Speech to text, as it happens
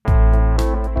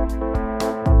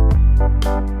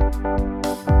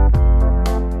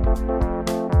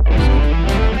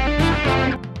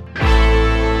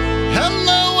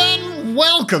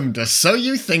welcome to So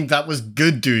You Think That Was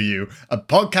Good, Do You? A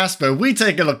podcast where we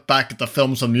take a look back at the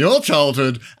films from your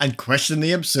childhood and question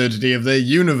the absurdity of their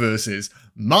universes.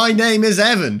 My name is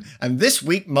Evan, and this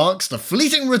week marks the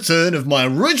fleeting return of my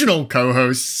original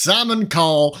co-hosts, Sam and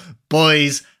Carl.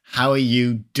 Boys, how are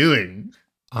you doing?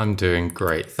 I'm doing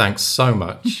great. Thanks so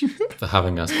much for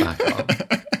having us back on.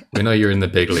 We know you're in the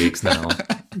big leagues now.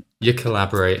 You're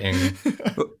collaborating.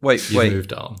 Wait.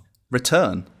 Moved on.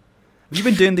 Return? Have you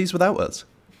been doing these without us?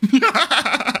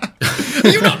 Are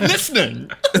you not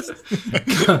listening?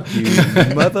 You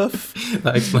mother...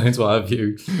 That explains why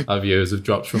our viewers have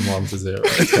dropped from 1 to 0.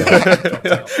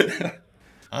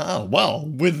 Well,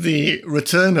 with the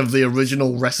return of the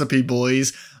original Recipe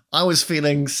Boys, I was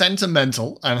feeling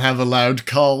sentimental and have allowed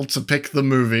Carl to pick the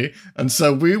movie, and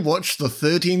so we watched The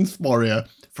 13th Warrior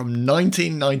from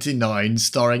 1999,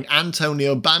 starring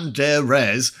Antonio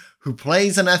Banderas, who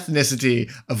plays an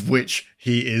ethnicity of which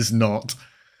he is not.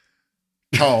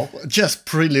 Carl, just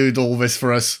prelude all this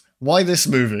for us. Why this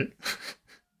movie?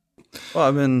 Well,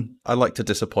 I mean, I like to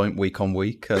disappoint week on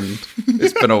week, and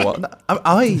it's been a while.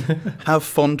 I have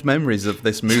fond memories of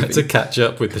this movie. To catch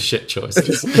up with the shit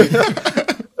choices.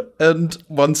 And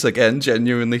once again,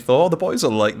 genuinely thought, the boys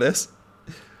will like this.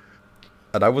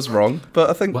 And I was wrong, but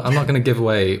I think... Well, I'm not going to give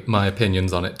away my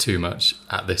opinions on it too much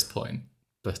at this point.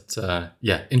 But,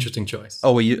 yeah, interesting choice.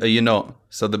 Oh, are you not?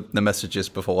 So the messages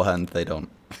beforehand, they don't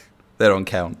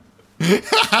count.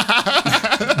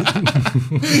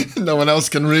 No one else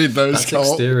can read those, That's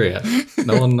Carl. Exterior.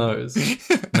 No one knows.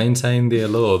 Maintain the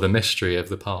allure, the mystery of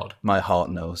the pod. My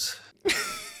heart knows.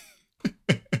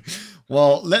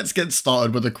 Well, let's get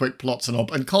started with a quick plot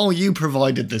synopsis. And Carl, you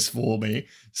provided this for me,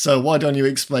 so why don't you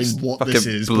explain what this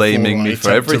is? Blaming me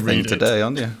for everything today,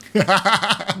 aren't you?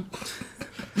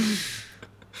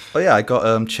 Oh yeah, I got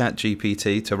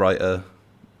ChatGPT to write a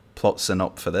plot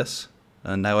synopsis for this,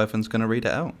 and now Evan's going to read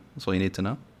it out. That's all you need to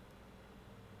know.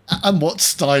 And what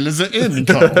style is it in,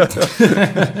 Carl?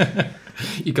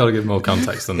 You got to give more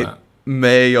context than that.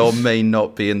 May or may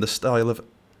not be in the style of...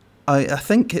 I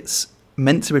think it's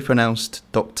meant to be pronounced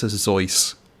Dr.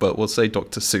 Seuss, but we'll say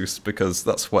Dr. Seuss because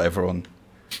that's what everyone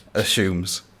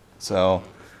assumes. So...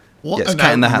 What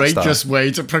an outrageous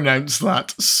way to pronounce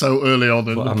that so early on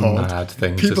in the pod. Mad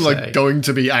thing people to say. Are going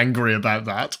to be angry about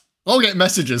that. I'll get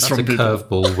messages from people. That's a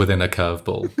curveball within a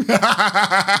curveball.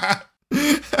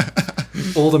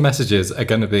 All the messages are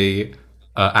going to be,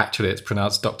 actually it's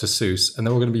pronounced Dr. Seuss, and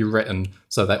they're all going to be written,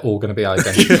 so they're all going to be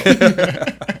identical.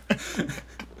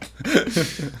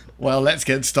 Well, let's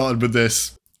get started with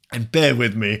this. And bear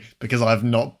with me, because I've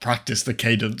not practiced the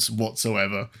cadence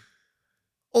whatsoever.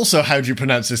 Also, how do you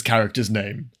pronounce this character's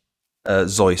name?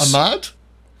 Zeus. Ahmad?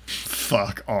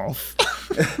 Fuck off.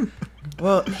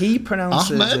 Well, he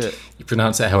pronounces Ahmed? it... You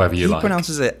pronounce it however you like. He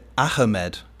pronounces it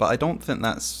Ahmed, but I don't think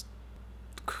that's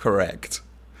correct.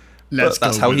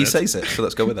 That's how he says it, so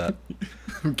let's go with that.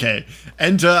 Okay.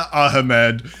 Enter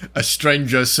Ahmed, a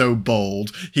stranger so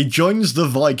bold. He joins the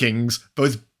Vikings,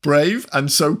 both brave and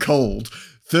so cold.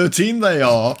 13 they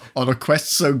are, on a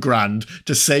quest so grand,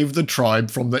 to save the tribe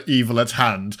from the evil at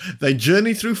hand. They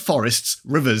journey through forests,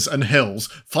 rivers and hills,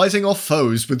 fighting off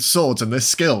foes with swords and their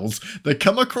skills. They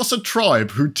come across a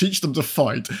tribe who teach them to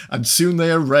fight, and soon they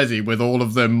are ready with all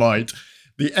of their might.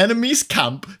 The enemy's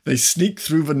camp, they sneak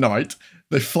through the night.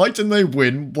 They fight and they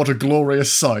win, what a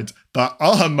glorious sight. But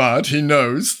Ahmad, he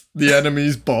knows, the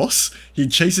enemy's boss. He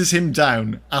chases him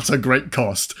down at a great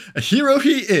cost. A hero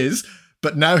he is,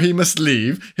 but now he must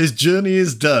leave. His journey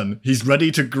is done. He's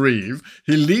ready to grieve.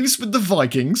 He leaves with the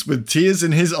Vikings with tears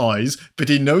in his eyes, but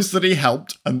he knows that he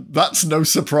helped, and that's no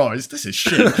surprise. This is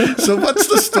shit. So what's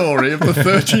the story of the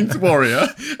 13th Warrior?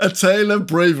 A tale of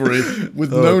bravery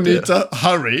with no need to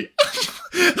hurry.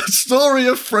 A story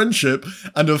of friendship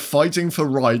and of fighting for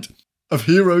right, of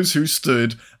heroes who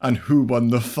stood and who won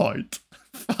the fight.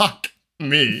 Fuck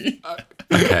me.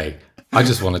 Okay. I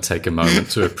just want to take a moment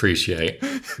to appreciate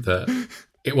that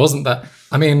it wasn't that...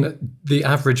 I mean, the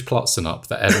average plot synop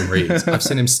that Evan reads, I've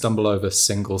seen him stumble over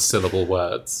single-syllable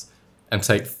words and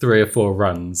take 3 or 4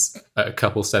 runs at a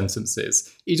couple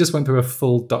sentences. He just went through a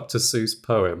full Dr. Seuss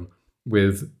poem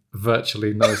with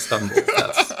virtually no stumble.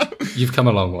 You've come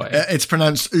a long way. It's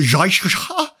pronounced... Thank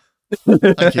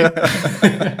you.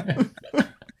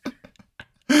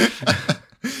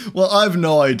 Well, I've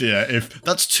no idea if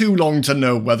that's too long to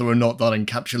know whether or not that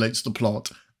encapsulates the plot.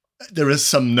 There is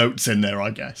some notes in there,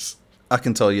 I guess. I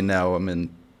can tell you now, I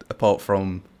mean, apart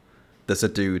from there's a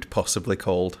dude possibly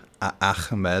called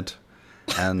Ahmed,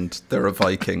 and there are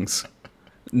Vikings.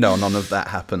 No, none of that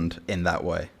happened in that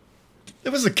way.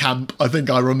 There was a camp, I think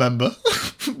I remember.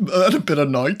 At a bit of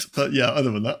night, but yeah,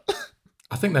 other than that.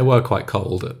 I think they were quite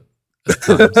cold at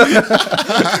times.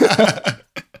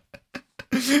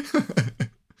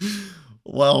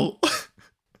 Well,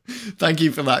 thank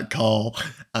you for that, Carl.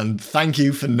 And thank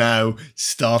you for now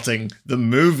starting the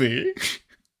movie.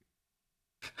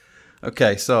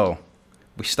 Okay, so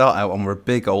we start out on a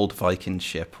big old Viking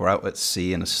ship. We're out at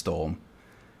sea in a storm.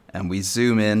 And we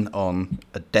zoom in on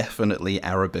a definitely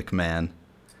Arabic man.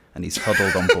 And he's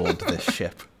huddled on board this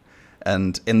ship.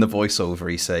 And in the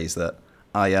voiceover, he says that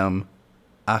I am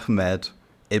Ahmed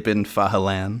ibn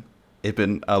Fahlan,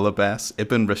 ibn al-Abbas,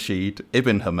 ibn Rashid,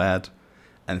 ibn Hamad.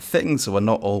 And things were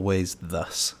not always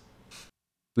thus.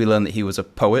 We learn that he was a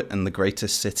poet in the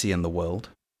greatest city in the world.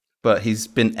 But he's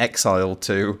been exiled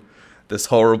to this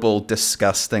horrible,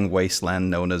 disgusting wasteland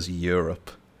known as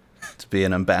Europe to be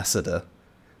an ambassador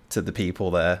to the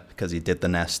people there because he did the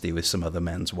nasty with some other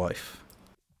man's wife.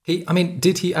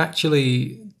 Did he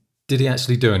actually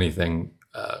do anything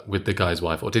with the guy's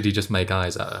wife, or did he just make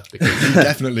eyes at her? Because He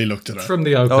definitely looked at her. from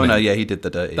the opening, Oh, no, yeah, he did the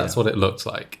dirty. that's what it looks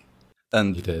like.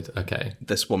 And He did. Okay.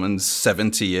 this woman's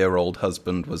 70-year-old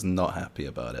husband was not happy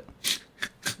about it.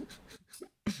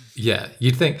 Yeah,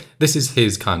 you'd think this is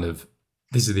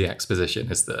the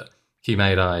exposition, is that he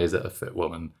made eyes at a fit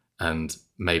woman and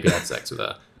maybe had sex with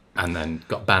her and then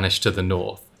got banished to the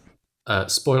north.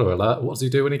 Spoiler alert, what does he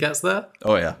do when he gets there?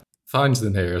 Oh, yeah. Finds the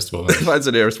nearest woman. Finds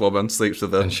the nearest woman, sleeps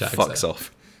with her, And shags fucks her.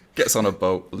 off. Gets on a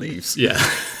boat, leaves. Yeah.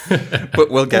 But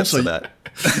we'll get Also, to that.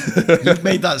 You've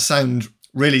made that sound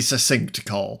really succinct,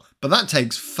 Carl, but that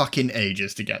takes fucking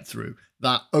ages to get through.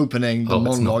 That opening, the Oh,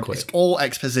 it's not monologue, quick. it's all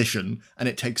exposition, and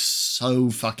it takes so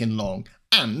fucking long.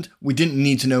 And we didn't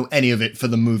need to know any of it for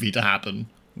the movie to happen.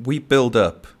 We build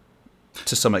up,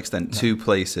 to some extent, two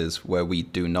places where we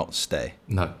do not stay.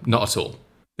 No, not at all.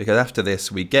 Because after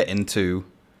this, we get into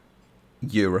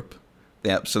Europe, the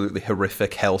absolutely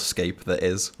horrific hellscape that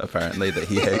is, apparently, that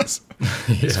he hates.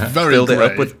 Yeah. Very Build it grey.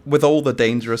 up with all the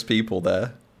dangerous people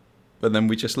there, and then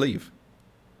we just leave.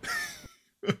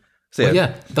 So Well,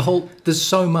 yeah, there's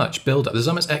so much build up. There's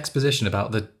so much exposition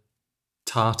about the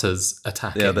Tartars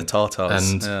attacking. Yeah, the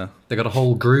Tartars. And yeah. they got a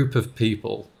whole group of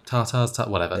people,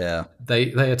 whatever. Yeah.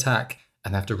 They attack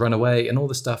and they have to run away and all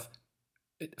this stuff.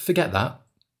 Forget that.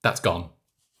 That's gone.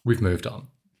 We've moved on.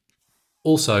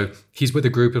 Also, he's with a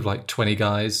group of like 20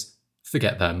 guys.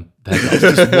 Forget them. They're gone.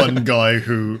 There's just one guy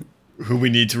who we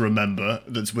need to remember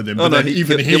that's with him. Oh, But no, then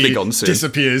even he'll he be gone soon.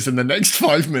 disappears in the next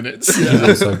 5 minutes. He's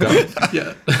also gone.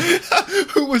 Yeah.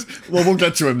 Who was? Well, we'll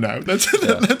get to him now. Let's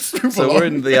move So along. we're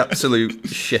in the absolute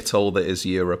shithole that is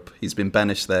Europe. He's been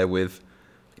banished there with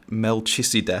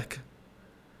Melchizedek.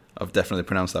 I've definitely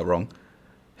pronounced that wrong.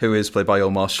 Who is played by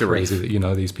Omar Sharif. Crazy that you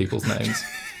know these people's names.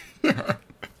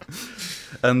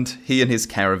 And he and his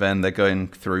caravan, they're going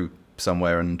through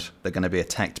somewhere and they're going to be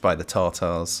attacked by the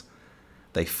Tartars.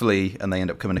 They flee and they end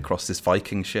up coming across this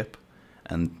Viking ship.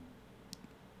 And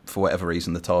for whatever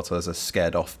reason, the Tartars are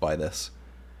scared off by this.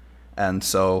 And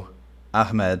so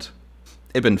Ahmed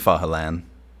ibn Fahlan,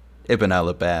 ibn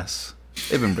al-Abbas,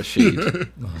 ibn Rashid,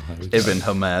 ibn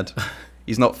Hamad,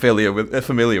 he's not familiar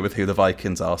with who the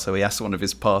Vikings are, so he asks one of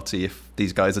his party if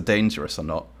these guys are dangerous or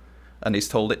not. And he's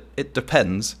told it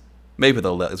depends. Maybe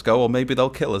they'll let us go, or maybe they'll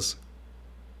kill us.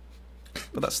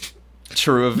 But that's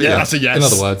true of Yeah, that's a yes. In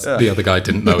other words, the other guy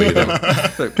didn't know either.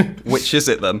 So, which is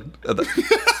it then?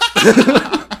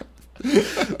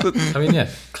 I mean, yeah,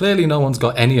 clearly no one's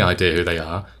got any idea who they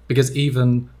are because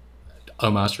even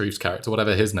Omar Sharif's character,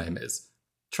 whatever his name is,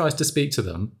 tries to speak to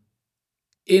them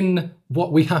in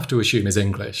what we have to assume is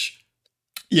English.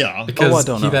 Yeah. Because I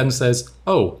don't he know. then says,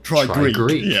 oh, Try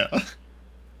Greek. Yeah.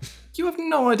 You have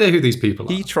no idea who these people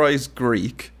are. He tries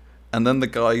Greek, and then the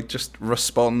guy just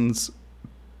responds,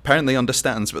 apparently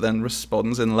understands, but then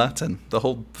responds in Latin. The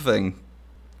whole thing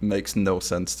makes no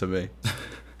sense to me.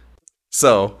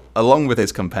 So, along with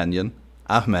his companion,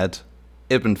 Ahmed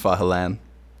ibn Fahlan,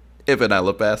 ibn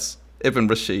al-Abbas, ibn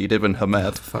Rashid, ibn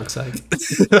Hamad, For fuck's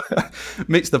sake.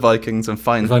 meets the Vikings and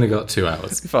We've only got 2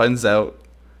 hours. finds out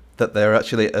that they're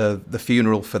actually at the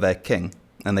funeral for their king,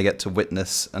 and they get to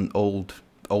witness an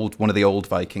one of the old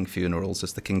Viking funerals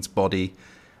as the king's body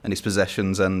and his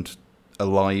possessions and a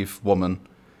live woman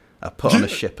are put on a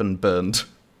ship and burned.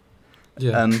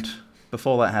 Yeah. And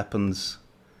before that happens,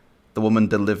 the woman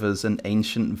delivers an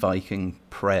ancient Viking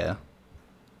prayer,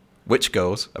 which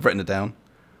goes, I've written it down.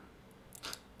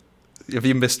 Have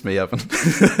you missed me, Evan?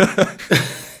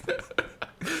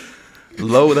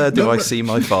 Lo there do I see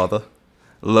my father,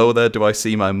 lo there do I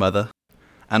see my mother,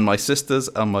 and my sisters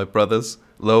and my brothers,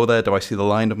 lo there do I see the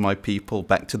line of my people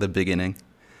back to the beginning.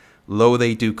 Lo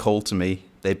they do call to me,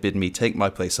 they bid me take my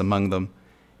place among them,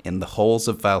 in the halls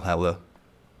of Valhalla,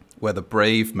 where the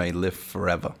brave may live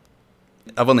forever.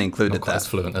 I've only included Not quite as that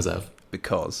fluent as Ev.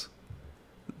 because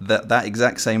that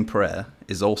exact same prayer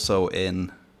is also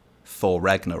in Thor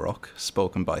Ragnarok,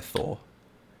 spoken by Thor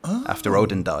after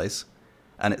Odin dies.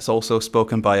 And it's also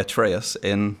spoken by Atreus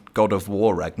in God of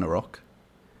War Ragnarok.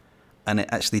 And it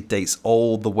actually dates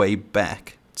all the way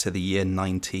back to the year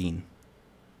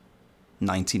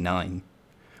 1999,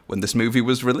 when this movie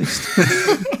was released.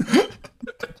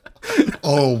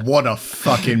 Oh, what a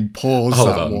fucking pause Hold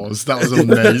that on. was. That was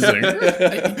amazing.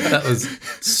 That was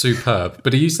superb.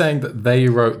 But are you saying that they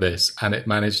wrote this and it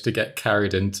managed to get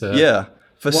carried into Yeah,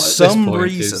 for what at this some point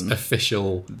reason, is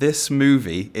official? this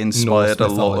movie inspired a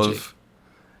Norse lot mythology. of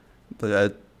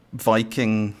the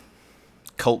Viking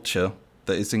culture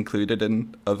that is included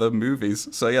in other movies.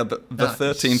 So yeah, the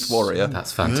 13th Warrior,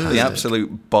 That's fantastic. the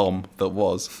absolute bomb that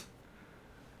was.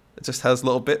 It just has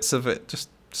little bits of it just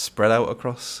spread out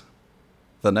across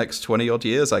the next 20 odd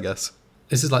years, I guess.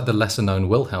 This is like the lesser known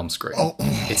Wilhelm scream. Oh.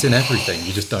 It's in everything,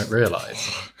 you just don't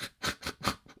realise.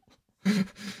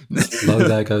 Lo,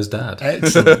 there goes Dad.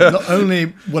 Excellent. Not only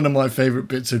one of my favourite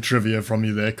bits of trivia from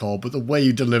you there, Cole, but the way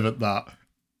you delivered that,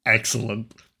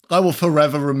 excellent. I will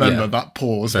forever remember Yeah, that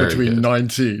pause very between good.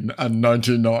 19 and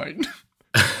 99.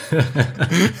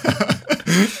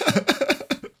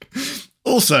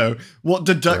 Also, what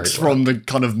deducts Very well. from the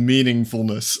kind of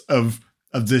meaningfulness of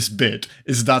this bit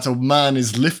is that a man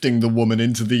is lifting the woman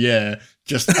into the air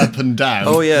just up and down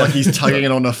Oh, yeah. like he's tugging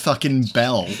it on a fucking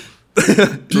bell.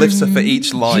 Lifts her for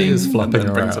each line is and flopping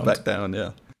then brings her around. back down,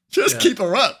 yeah. Just keep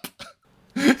her up.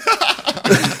 He's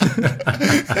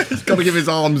got to give his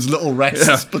arms little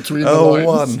rests between the lines.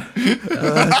 one.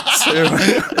 Two.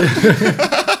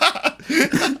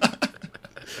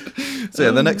 So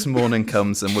yeah, the next morning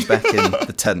comes and we're back in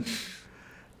the tent.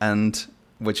 And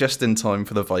we're just in time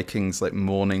for the Vikings' like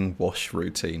morning wash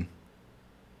routine.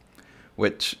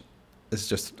 Which is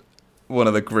just one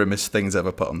of the grimmest things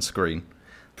ever put on screen.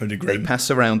 Pretty They grim. pass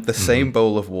around the same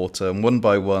bowl of water and one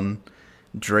by one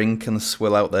drink and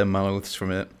swill out their mouths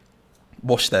from it,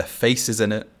 wash their faces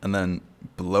in it, and then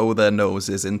blow their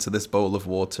noses into this bowl of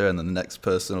water, and then the next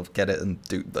person will get it and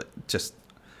do like just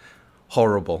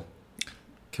horrible.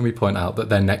 Can we point out that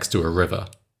they're next to a river?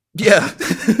 Yeah.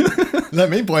 Let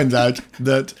me point out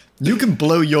that you can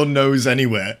blow your nose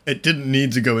anywhere. It didn't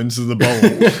need to go into the bowl.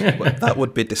 But that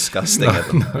would be disgusting.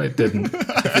 Evan. No, it didn't.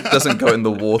 If it doesn't go in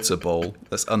the water bowl,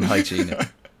 that's unhygienic.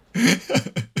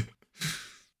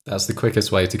 That's the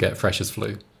quickest way to get fresh as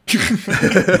flu.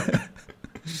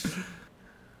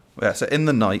 Yeah, so in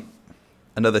the night,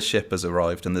 another ship has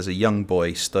arrived and there's a young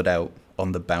boy stood out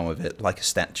on the bow of it like a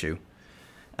statue.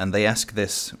 And they ask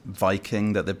this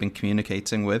Viking that they've been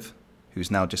communicating with, who's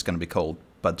now just going to be called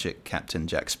Budget Captain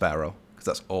Jack Sparrow, because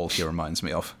that's all he reminds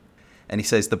me of. And he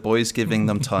says the boy's giving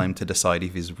them time to decide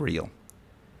if he's real.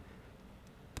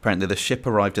 Apparently the ship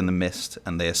arrived in the mist,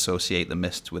 and they associate the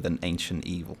mist with an ancient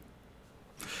evil.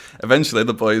 Eventually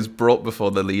the boy is brought before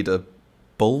the leader,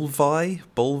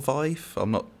 Bulvife?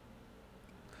 I'm not...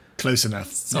 Close enough.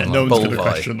 Yeah, Something no like one's going to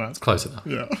Bulvi. question that. It's close enough.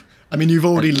 Yeah. I mean, you've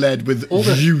already led with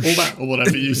 "yoush" or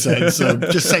whatever you said, so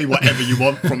just say whatever you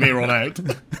want from here on out.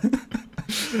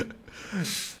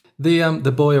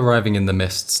 The boy arriving in the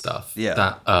mist stuff. Yeah.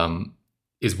 That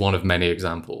is one of many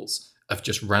examples of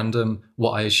just random,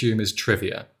 what I assume is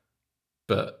trivia,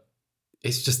 but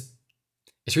it's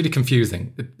really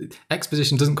confusing.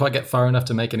 Exposition doesn't quite get far enough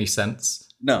to make any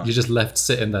sense. No. You're just left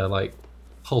sitting there like,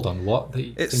 hold on, what?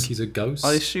 They think he's a ghost?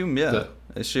 I assume, yeah. But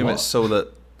I assume what? it's so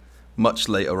that much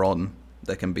later on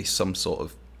there can be some sort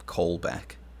of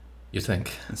callback. You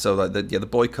think? And so like the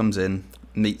boy comes in,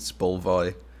 meets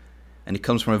Bulvi, and he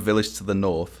comes from a village to the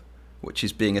north, which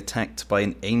is being attacked by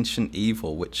an ancient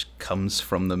evil which comes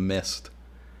from the mist.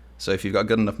 So if you've got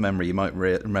good enough memory, you might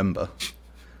remember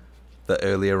that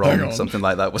earlier Hang on on. something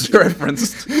like that was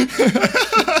referenced.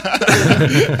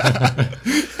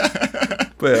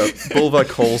 But yeah, Bulvi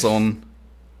calls on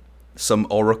some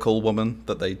oracle woman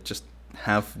that they just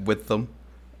have with them,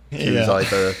 who's Yeah.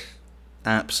 either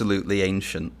absolutely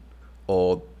ancient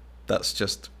or that's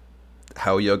just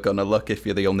how you're gonna look if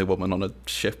you're the only woman on a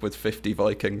ship with 50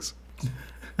 Vikings.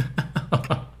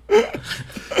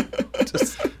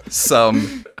 Just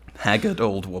some haggard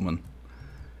old woman.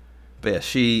 But yeah,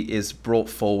 she is brought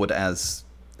forward as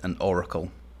an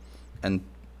oracle and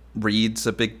reads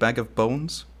a big bag of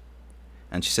bones.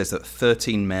 And she says that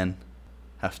 13 men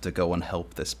have to go and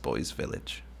help this boy's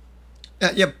village.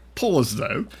 Yeah, pause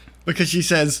though, because she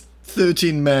says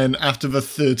 13 men after the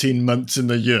 13 months in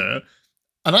the year,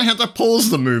 and I had to pause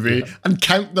the movie and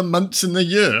count the months in the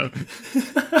year.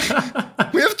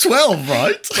 We have 12,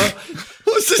 right?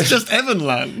 Was this just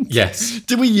Evanland? Yes.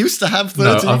 Did we used to have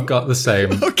No, 13? I've got the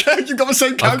same. Okay, you got the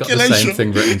same I've got calculation. the same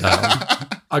thing written down.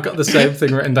 I got the same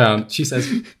thing written down. She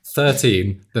says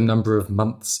 13, the number of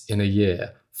months in a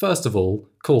year. First of all,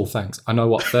 cool, thanks. I know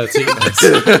what 13 is.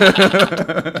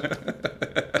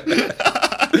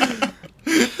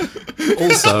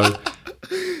 Also,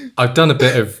 I've done a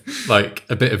bit of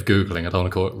Googling. I don't want to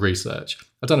call it research.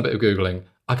 I've done a bit of Googling.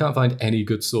 I can't find any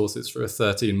good sources for a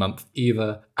 13-month,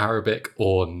 either Arabic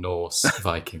or Norse,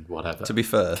 Viking, whatever. To be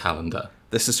fair, calendar.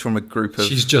 this is from a group of...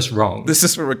 She's just wrong. This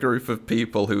is from a group of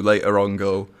people who later on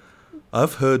go,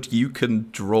 I've heard you can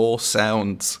draw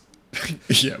sounds.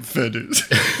 Yeah, fair dues.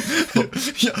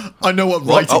 Yeah, I know what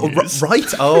writing is.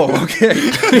 Right? Oh, okay.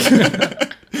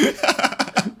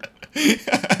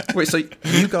 Wait, so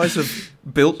you guys have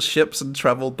built ships and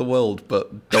travelled the world,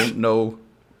 but don't know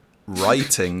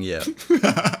writing yet,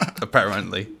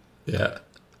 apparently. Yeah.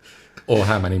 Or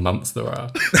how many months there are.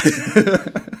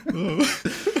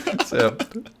 So,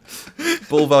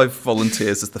 Bulvi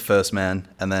volunteers as the first man,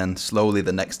 and then slowly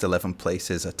the next 11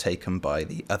 places are taken by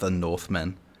the other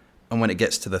Northmen. And when it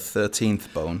gets to the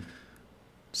 13th bone,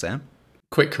 Sam?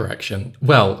 Quick correction.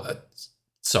 Well,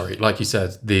 sorry, like you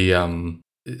said,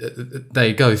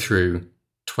 they go through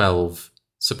 12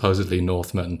 supposedly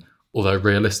Northmen, although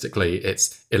realistically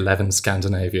it's 11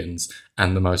 Scandinavians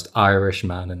and the most Irish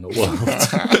man in the world.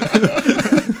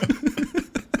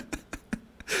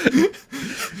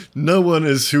 No one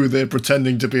is who they're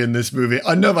pretending to be in this movie.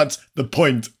 I know that's the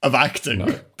point of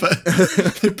acting, but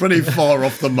they're pretty far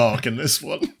off the mark in this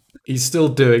one. He's still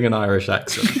doing an Irish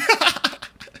accent.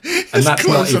 And that's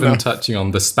not even enough. touching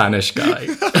on the Spanish guy.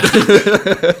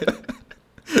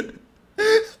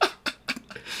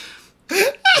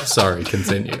 Sorry,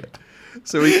 continue.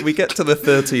 So we get to the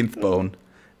 13th bone,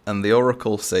 and the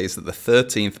oracle says that the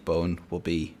 13th bone will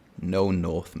be no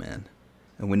Northman.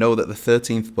 And we know that the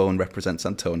 13th bone represents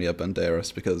Antonio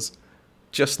Banderas because,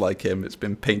 just like him, it's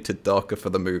been painted darker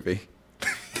for the movie.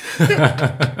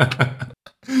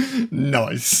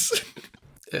 Nice.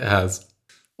 It has.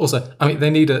 Also, I mean, they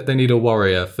need a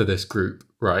warrior for this group,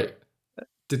 right?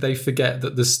 Did they forget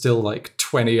that there's still like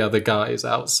 20 other guys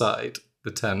outside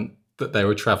the tent that they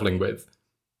were traveling with?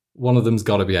 One of them's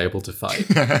got to be able to fight.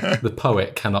 The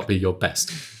poet cannot be your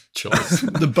best choice.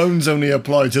 The bones only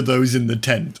apply to those in the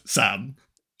tent, Sam.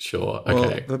 Sure,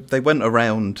 okay. Well, they went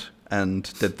around and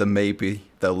did the maybe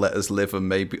they'll let us live and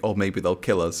maybe they'll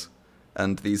kill us.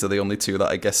 And these are the only two that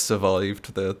I guess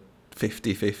survived the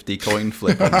 50-50 coin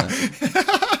flip.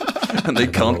 And they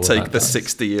can't take the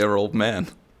 60-year-old man.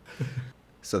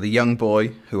 So the young boy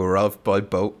who arrived by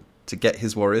boat to get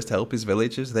his warriors to help his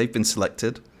villagers, they've been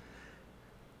selected.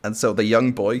 And so the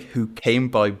young boy who came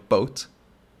by boat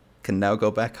can now go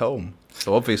back home.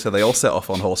 So obviously they all set off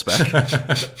on horseback.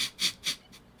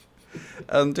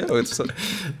 And, it's...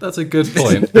 That's a good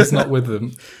point. He's not with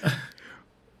them.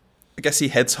 I guess he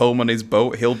heads home on his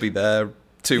boat. He'll be there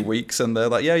 2 weeks, and they're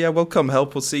like, yeah, we'll come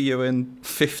help. We'll see you in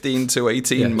 15 to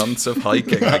 18 months of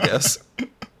hiking, I guess.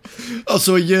 Oh,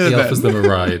 so a year He then. offers them a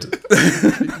ride.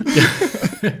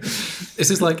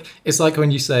 It's like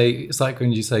when you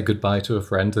say goodbye to a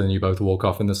friend and then you both walk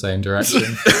off in the same direction.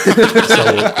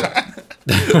 So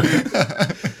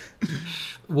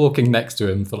walking next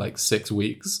to him for like 6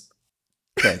 weeks.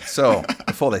 Okay, so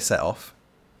before they set off,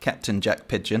 Captain Jack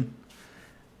Pigeon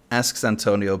asks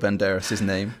Antonio Banderas his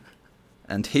name,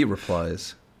 and he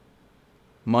replies,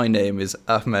 "My name is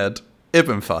Ahmed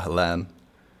Ibn Fahlan,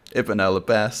 Ibn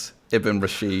al-Abbas, Ibn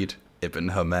Rashid,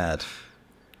 Ibn Hamad."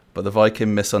 But the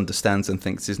Viking misunderstands and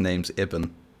thinks his name's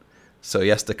Ibn, so he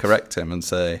has to correct him and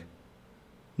say,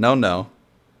 No,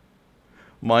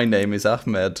 my name is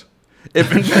Ahmed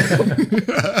Ibn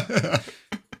Fahlan."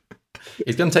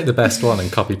 He's going to take the best one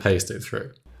and copy paste it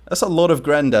through. That's a lot of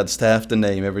granddads to have to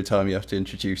name every time you have to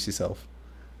introduce yourself.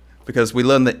 Because we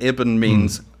learn that Ibn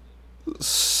means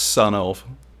son of.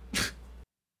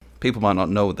 People might not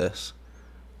know this,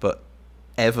 but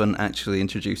Evan actually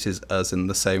introduces us in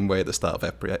the same way at the start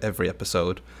of every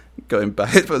episode, going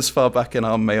back as far back in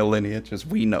our male lineage as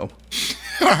we know.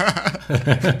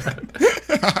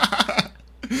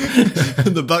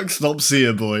 The buck stops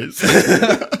here, boys.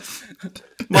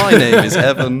 My name is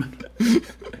Evan.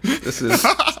 This is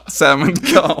Sam and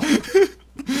Carl.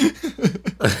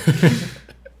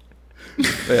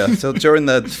 So during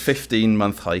the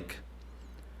 15-month hike,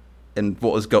 in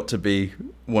what has got to be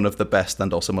one of the best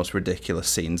and also most ridiculous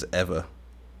scenes ever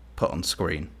put on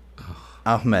screen,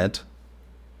 Ahmed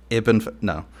Ibn...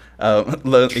 No.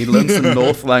 He learns the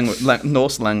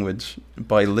Norse language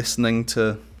by listening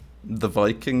to the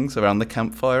Vikings around the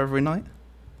campfire every night.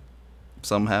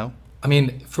 Somehow. I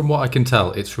mean, from what I can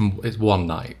tell, it's one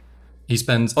night. He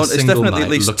spends a It's single definitely night at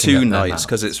least looking two at their nights map.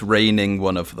 because it's raining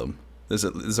one of them. There's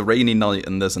a rainy night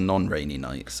and there's a non-rainy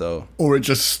night. So Or it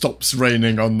just stops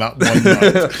raining on that one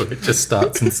night. But it just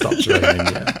starts and stops raining.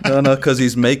 Yeah. no, because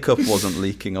his makeup wasn't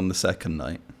leaking on the second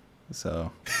night.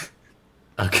 So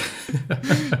Okay.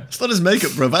 It's not his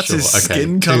makeup, bro. That's Sure, his okay,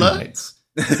 skin 2 color. nights.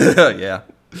 yeah,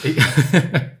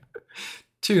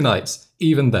 2 nights.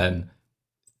 Even then,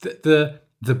 the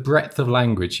breadth of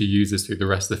language he uses through the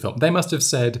rest of the film. They must have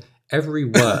said every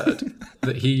word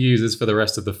that he uses for the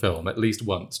rest of the film at least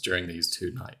once during these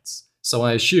 2 nights. So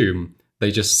I assume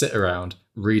they just sit around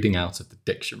reading out of the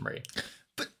dictionary.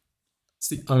 But it's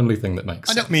the only thing that makes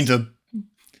I sense. don't mean to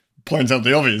point out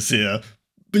the obvious here,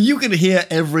 but you can hear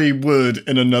every word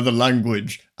in another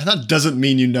language, and that doesn't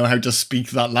mean you know how to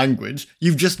speak that language.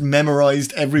 You've just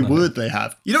memorized every word they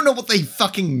have. You don't know what they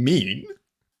fucking mean.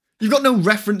 You've got no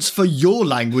reference for your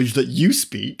language that you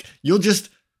speak. You're just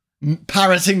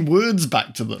parroting words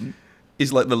back to them.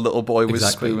 he's like the little boy with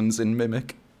Exactly. spoons in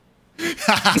Mimic. He's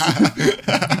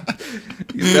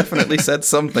definitely said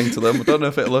something to them. I don't know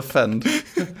if it'll offend.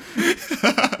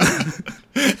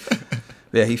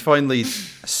 Yeah, he finally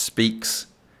speaks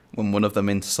when one of them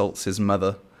insults his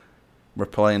mother,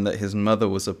 replying that his mother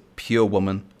was a pure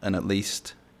woman and at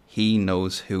least he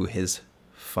knows who his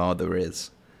father is.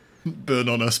 Burn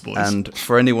on us, boys. And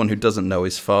for anyone who doesn't know,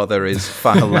 his father is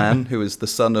Fahlan, who is the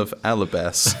son of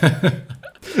Alabes.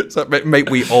 So, mate,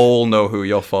 we all know who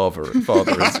your father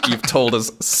is. You've told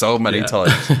us so many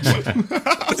times.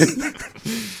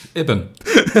 Ibn.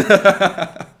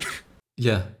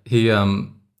 Yeah, he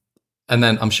and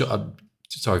then I'm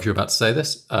sorry if you're about to say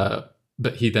this,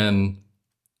 but he then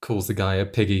calls the guy a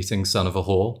pig-eating son of a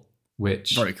whore,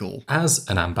 which, Very cool. as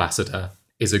an ambassador,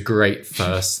 is a great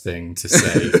first thing to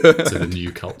say to the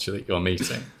new culture that you're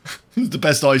meeting. The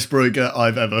best icebreaker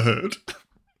I've ever heard.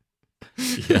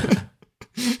 Yeah.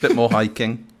 Bit more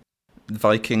hiking. The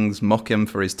Vikings mock him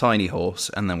for his tiny horse,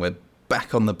 and then we're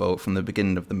back on the boat from the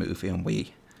beginning of the movie, and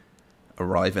we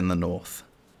arrive in the north.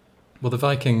 Well, the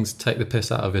Vikings take the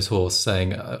piss out of his horse,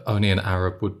 saying only an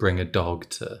Arab would bring a dog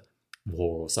to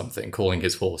war or something, calling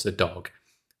his horse a dog.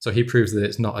 So he proves that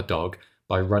it's not a dog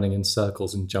by running in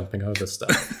circles and jumping over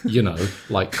stuff. You know,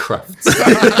 like Crufts.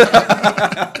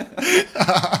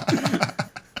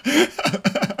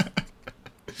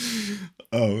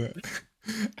 Oh,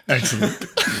 excellent.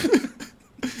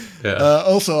 Yeah.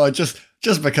 Also, just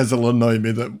because it'll annoy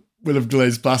me that we'll have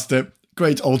glazed past it,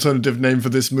 great alternative name for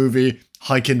this movie,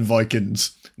 Hiking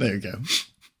Vikings. There you go.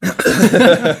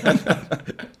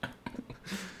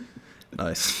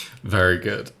 Nice. Very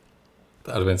good.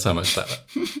 That would have been so much better.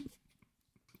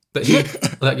 But he,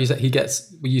 like you said, he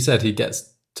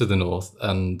gets to the north,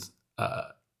 and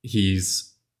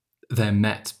they're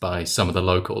met by some of the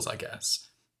locals, I guess.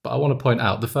 But I want to point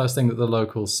out the first thing that the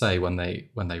locals say when they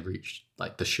reach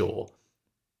like the shore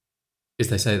is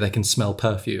they say they can smell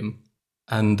perfume.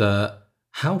 And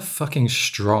how fucking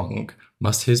strong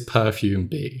must his perfume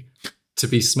be to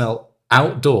be smelled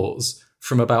outdoors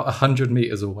from about 100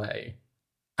 meters away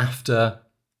after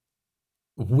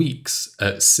weeks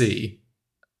at sea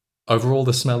over all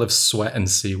the smell of sweat and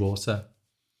seawater?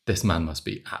 This man must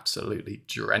be absolutely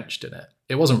drenched in it.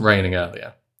 It wasn't raining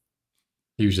earlier.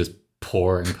 He was just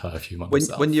pouring perfume on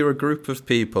himself. When you're a group of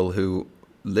people who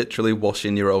literally wash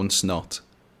in your own snot,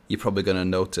 you're probably going to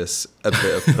notice a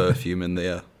bit of perfume in the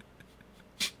air.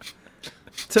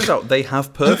 Turns out they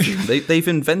have perfume. They've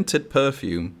invented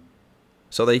perfume,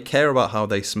 so they care about how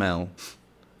they smell,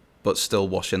 but still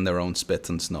wash in their own spit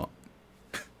and snot.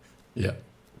 Yeah.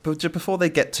 But just before they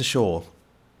get to shore,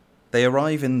 they're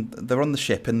on the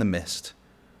ship in the mist,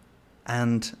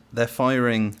 and they're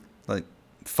firing like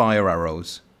fire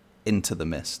arrows into the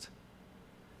mist,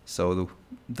 so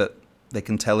that they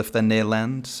can tell if they're near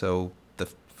land. So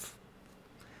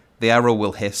the arrow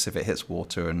will hiss if it hits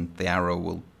water, and the arrow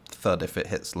will thud if it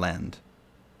hits land.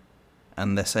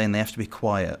 And they're saying they have to be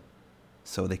quiet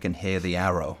so they can hear the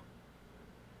arrow.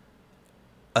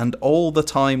 And all the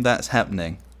time that's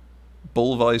happening,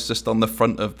 Bulvai's just on the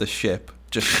front of the ship,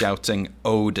 just shouting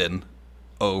Odin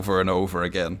over and over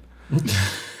again.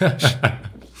 I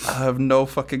have no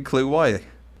fucking clue why.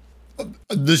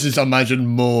 This is, imagine,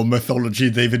 more mythology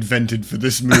they've invented for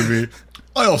this movie.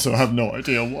 I also have no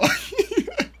idea why.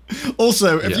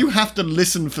 Also, if you have to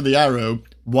listen for the arrow,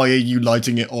 why are you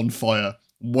lighting it on fire?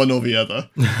 One or the other.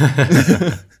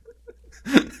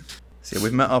 So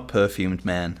we've met our perfumed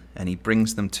man, and he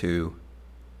brings them to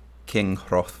King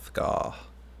Hrothgar,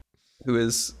 who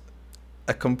is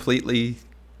a completely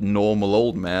normal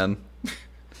old man.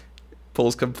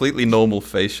 Pulls completely normal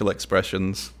facial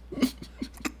expressions.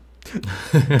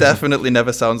 Definitely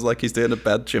never sounds like he's doing a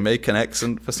bad Jamaican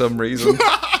accent for some reason.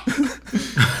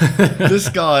 This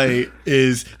guy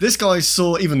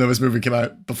saw, even though this movie came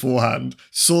out beforehand,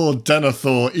 saw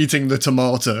Denethor eating the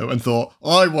tomato and thought,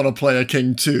 I want to play a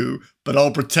king too, but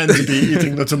I'll pretend to be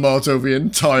eating the tomato the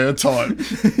entire time.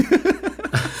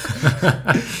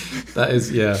 That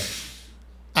is, yeah.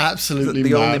 Absolutely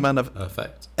the mad. only man I've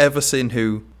Perfect. ever seen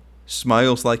who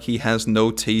smiles like he has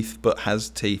no teeth but has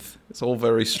teeth. It's all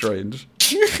very strange.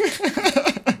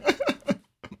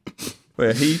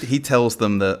 Where he tells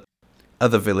them that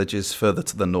other villages further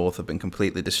to the north have been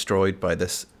completely destroyed by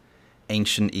this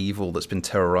ancient evil that's been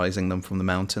terrorizing them from the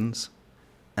mountains.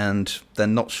 And they're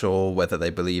not sure whether they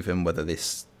believe him, whether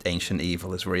this ancient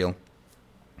evil is real.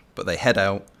 But they head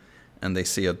out and they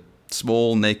see a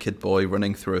small naked boy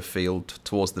running through a field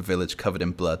towards the village covered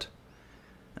in blood.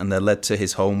 And they're led to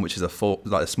his home, which is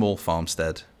like a small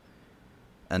farmstead.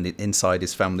 And inside,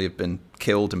 his family have been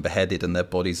killed and beheaded, and their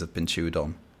bodies have been chewed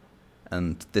on.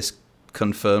 And this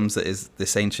confirms that is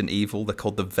this ancient evil. They're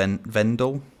called the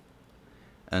Vendel.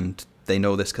 And they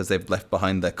know this because they've left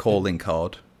behind their calling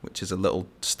card, which is a little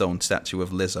stone statue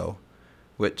of Lizzo,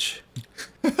 which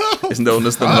is known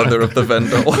as the mother of the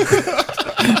Vendel.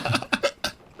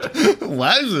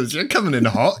 Wowzers, you're coming in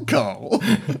hot, Carl.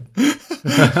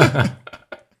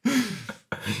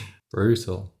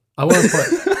 Brutal. I want to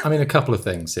point, a couple of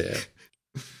things here.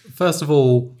 First of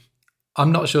all,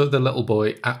 I'm not sure the little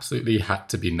boy absolutely had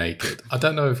to be naked. I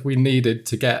don't know if we needed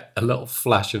to get a little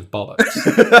flash of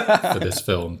bollocks for this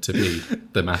film to be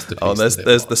the masterpiece. Oh,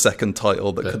 there's the second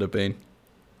title that could have been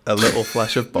A Little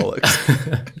Flash of Bollocks.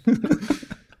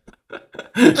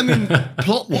 I mean,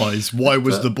 plot-wise, why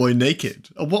was the boy naked?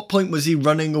 At what point was he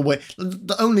running away?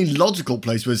 The only logical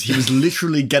place was he was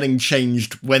literally getting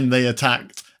changed when they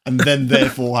attacked and then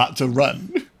therefore had to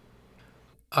run.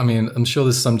 I mean, I'm sure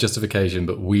there's some justification,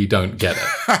 but we don't get it.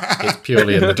 It's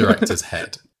purely in the director's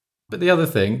head. But the other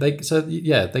thing, they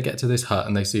get to this hut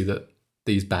and they see that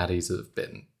these baddies have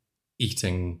been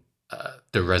eating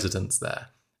the residents there.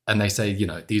 And they say,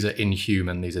 these are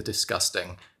inhuman, these are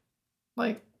disgusting.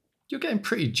 Like, you're getting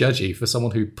pretty judgy for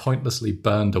someone who pointlessly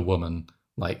burned a woman,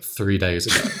 3 days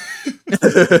ago.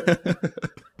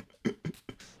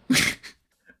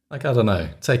 I don't know.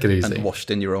 Take it easy. And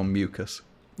washed in your own mucus.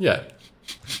 Yeah.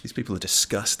 These people are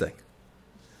disgusting.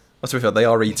 Well, to be fair, they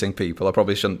are eating people. I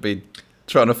probably shouldn't be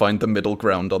trying to find the middle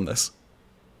ground on this.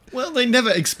 Well, they never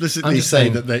explicitly just say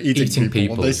saying that they're eating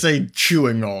people. people. They say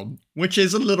chewing on, which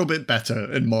is a little bit better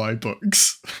in my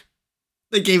books.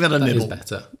 They gave it a That nibble. is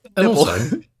better. And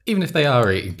also, even if they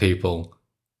are eating people,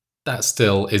 that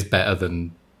still is better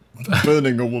than...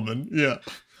 Burning a woman, yeah.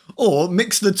 Or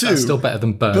mix the two. That's still better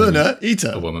than burning Burner,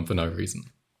 eater. a woman for no reason.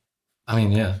 I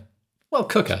mean, yeah. Well,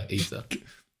 cooker, eater.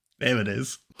 There it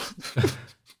is.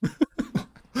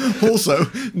 Also,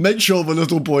 make sure the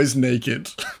little boy's naked.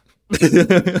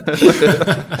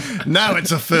 Now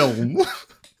it's a film.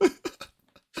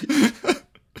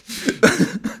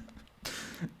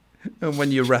 And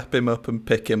when you wrap him up and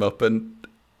pick him up and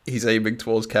he's aiming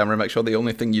towards camera, make sure the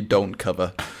only thing you don't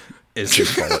cover is his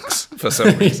bollocks for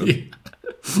some reason.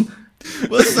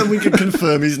 Well, so we can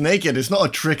confirm he's naked. It's not a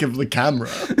trick of the camera.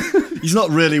 He's not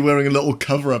really wearing a little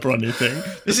cover-up or anything.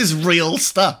 This is real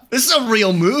stuff. This is a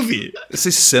real movie. This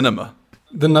is cinema.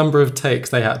 The number of takes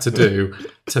they had to do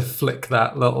to flick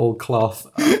that little cloth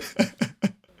up.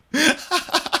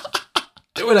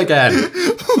 Do it again.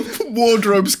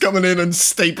 Wardrobe's coming in and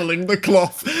stapling the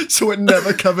cloth so it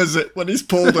never covers it when he's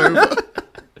pulled over.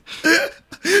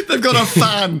 They've got a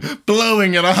fan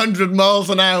blowing at 100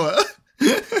 miles an hour.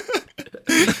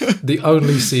 The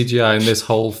only CGI in this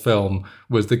whole film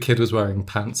was the kid was wearing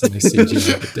pants and they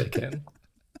CGI'd the dick in.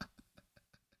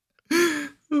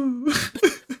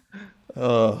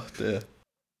 Oh, dear.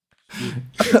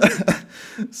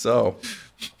 So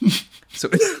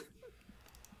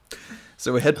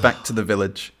we head back to the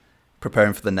village,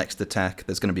 preparing for the next attack.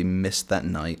 There's going to be mist that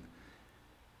night.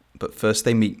 But first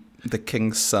they meet the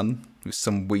king's son, who's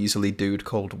some Weasley dude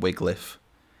called Wiglif,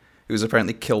 who's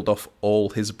apparently killed off all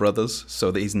his brothers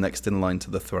so that he's next in line to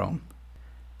the throne.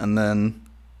 And then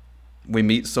we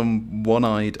meet some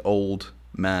one-eyed old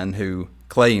man who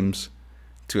claims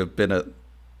to have been at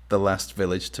the last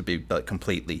village to be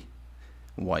completely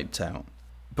wiped out.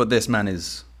 But this man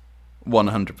is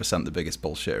 100% the biggest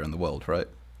bullshitter in the world, right?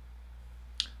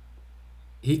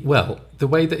 The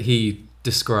way that he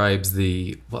describes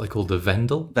what they call the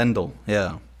Vendel. Vendel,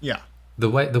 yeah. Yeah. The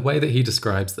way that he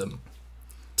describes them: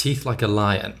 teeth like a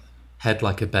lion, head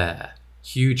like a bear,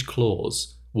 huge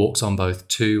claws, walks on both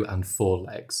 2 and 4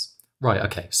 legs. Right,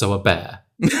 okay, so a bear.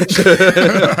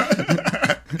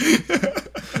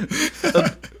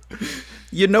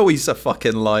 You know he's a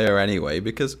fucking liar anyway,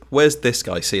 because where's this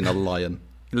guy seen a lion?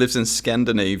 He lives in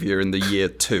Scandinavia in the year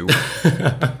 2.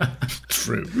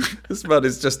 True. This man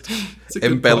is just a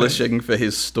good embellishing for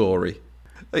his story.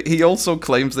 He also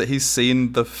claims that he's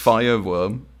seen the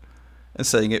fireworm and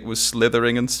saying it was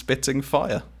slithering and spitting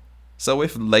fire. So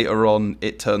if later on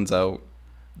it turns out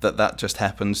that that just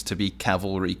happens to be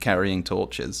cavalry carrying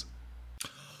torches,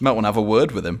 might want to have a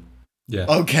word with him. Yeah.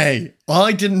 Okay,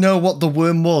 I didn't know what the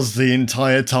worm was the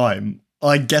entire time.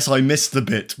 I guess I missed the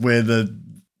bit where the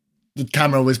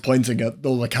camera was pointing at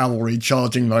all the cavalry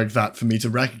charging like that for me to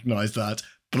recognise that.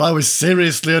 But I was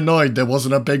seriously annoyed there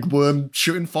wasn't a big worm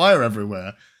shooting fire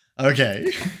everywhere.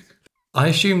 Okay. I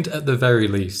assumed at the very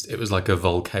least it was like a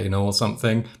volcano or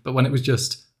something, but when it was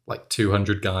just like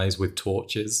 200 guys with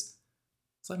torches,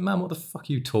 it's like, man, what the fuck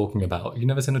are you talking about? You've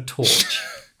never seen a torch?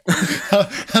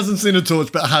 Hasn't seen a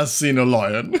torch, but has seen a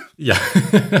lion. Yeah.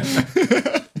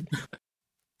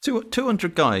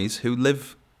 200 guys who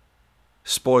live,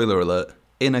 spoiler alert,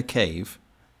 in a cave.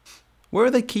 Where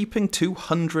are they keeping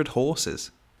 200 horses?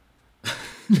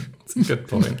 That's a good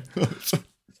point.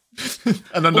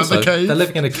 And another Also, cave. they're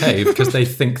living in a cave because they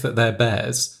think that they're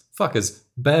bears. Fuckers,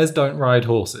 bears don't ride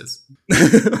horses.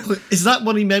 Is that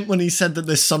what he meant when he said that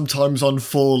they're sometimes on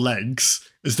 4 legs?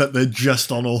 Is that they're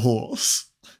just on a horse?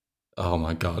 Oh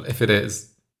my god, if it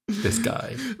is, this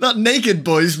guy. That naked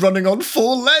boy's running on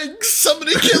 4 legs!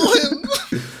 Somebody kill him!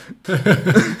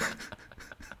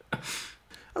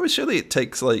 I mean, surely it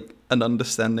takes, like, an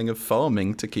understanding of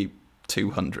farming to keep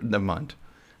 200. Never mind.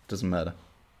 Doesn't matter.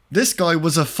 This guy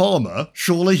was a farmer.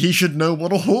 Surely he should know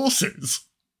what a horse is.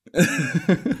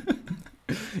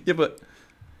 Yeah, but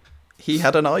he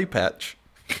had an eye patch.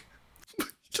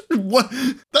 What?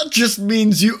 That just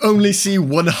means you only see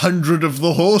 100 of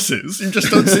the horses. You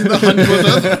just don't see the 100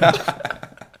 of them.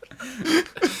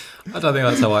 I don't think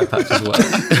that's how eye patches work.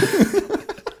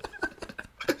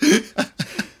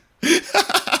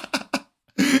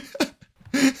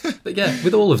 But yeah,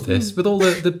 with all of this, with all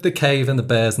the cave and the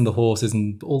bears and the horses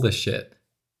and all this shit,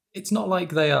 it's not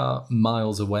like they are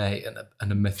miles away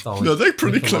and a mythology. No, they're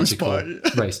pretty close mythological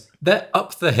race. They're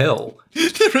up the hill.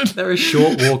 They're, They're a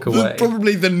short walk away.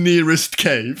 Probably the nearest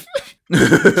cave.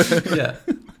 Yeah.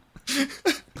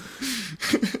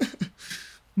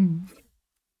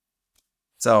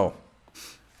 So,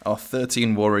 our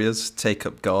 13 warriors take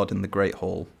up guard in the Great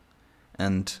Hall,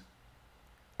 and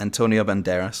Antonio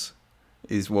Banderas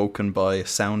is woken by a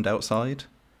sound outside,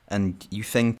 and you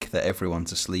think that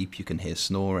everyone's asleep, you can hear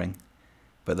snoring,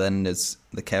 but then as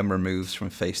the camera moves from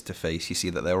face to face, you see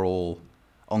that they're all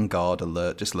on guard,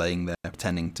 alert, just laying there,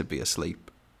 pretending to be asleep.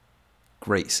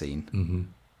 Great scene. Mm-hmm.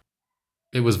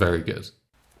 It was very good.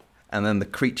 And then the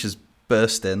creatures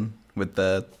burst in with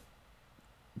their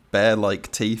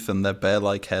bear-like teeth and their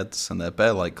bear-like heads and their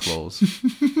bear-like claws.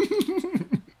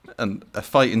 And a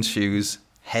fight ensues,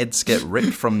 heads get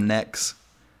ripped from necks,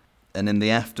 and in the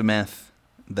aftermath,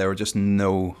 there are just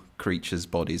no creatures'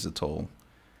 bodies at all.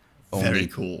 Very Only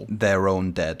cool. their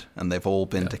own dead, and they've all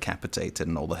been decapitated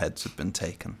and all the heads have been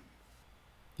taken.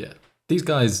 Yeah. These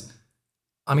guys,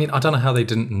 I mean, I don't know how they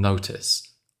didn't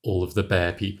notice all of the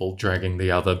bear people dragging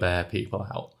the other bear people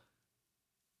out.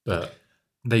 But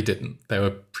they didn't. They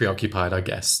were preoccupied, I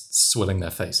guess, swilling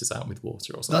their faces out with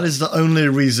water or something. That is the only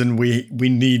reason we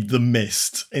need the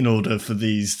mist in order for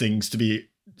these things to be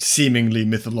seemingly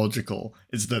mythological,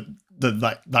 is that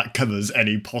covers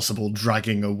any possible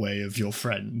dragging away of your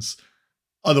friends.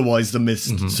 Otherwise, the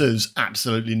mist serves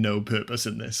absolutely no purpose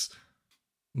in this.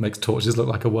 Makes torches look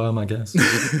like a worm, I guess.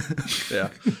 Yeah.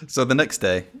 So the next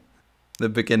day, they're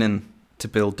beginning to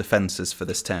build defences for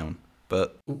this town,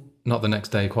 but... Not the next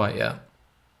day quite yet.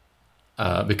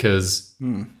 Because,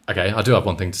 okay, I do have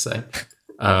one thing to say.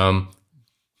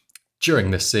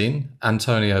 During this scene,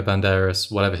 Antonio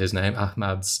Banderas, whatever his name,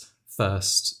 Ahmad's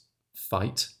first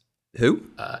fight. Who?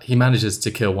 He manages to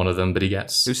kill one of them, but he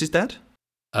gets... Who's his dad?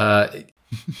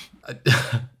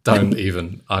 Don't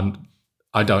even.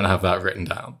 I don't have that written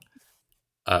down.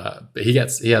 But he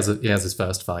has his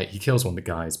first fight. He kills one of the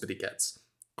guys, but he gets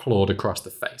clawed across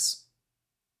the face.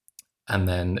 And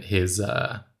then his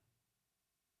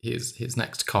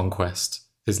next conquest,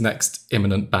 his next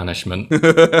imminent banishment,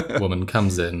 woman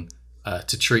comes in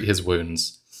to treat his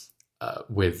wounds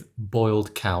with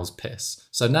boiled cow's piss.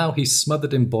 So now he's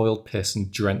smothered in boiled piss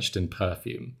and drenched in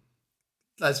perfume.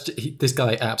 This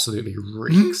guy absolutely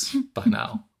reeks by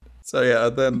now. So yeah,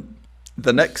 then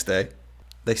the next day,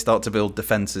 they start to build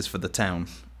defences for the town,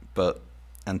 but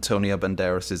Antonio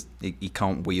Banderas he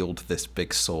can't wield this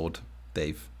big sword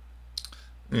they've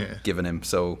given him,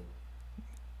 so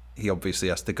he obviously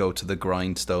has to go to the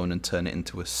grindstone and turn it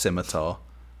into a scimitar.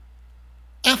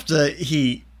 After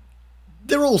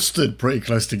they're all stood pretty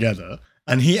close together,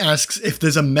 and he asks if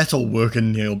there's a metal worker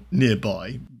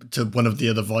nearby to one of the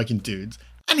other Viking dudes,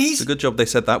 and he's It's a good job they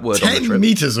said that word on the 10 trip.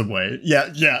 meters away.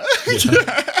 Yeah.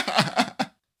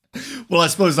 Well, I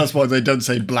suppose that's why they don't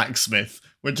say blacksmith,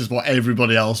 which is what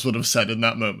everybody else would have said in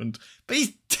that moment. But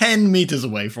he's 10 meters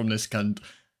away from this cunt,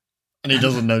 and he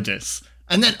doesn't notice.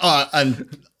 And then,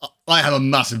 and I have a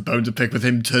massive bone to pick with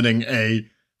him turning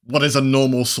what is a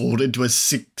normal sword into a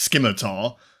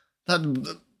scimitar.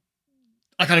 That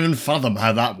I can't even fathom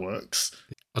how that works.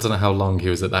 I don't know how long he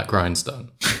was at that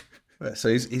grindstone. So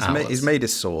he's made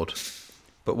his sword,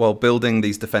 but while building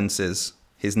these defenses,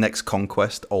 his next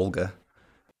conquest, Olga.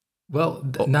 Well,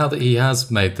 now that he has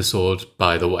made the sword,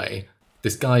 by the way,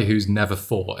 this guy who's never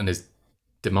fought and is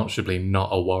demonstrably not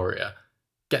a warrior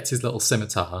gets his little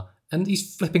scimitar and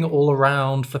he's flipping it all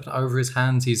around, flipping it over his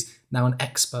hands. He's now an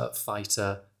expert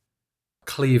fighter,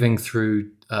 cleaving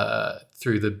through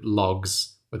the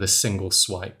logs with a single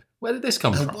swipe. Where did this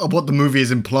come from? What the movie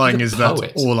is implying He's is a that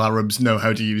poet. all Arabs know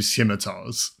how to use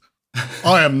scimitars.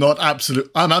 I'm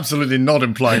absolutely not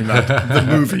implying that. The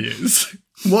movie is.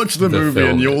 Watch the movie film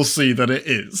and is. you'll see that it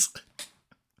is.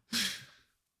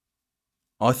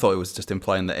 I thought it was just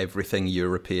implying that everything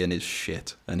European is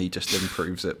shit, and he just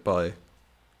improves it by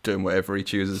doing whatever he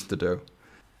chooses to do.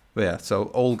 But yeah, so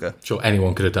Olga. Sure,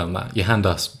 anyone could have done that. You hand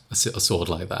us a sword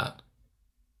like that,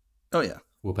 Oh yeah.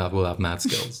 we'll have mad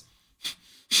skills.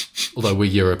 Although we're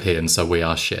European, so we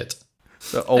are shit.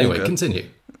 So Olga. Anyway, continue.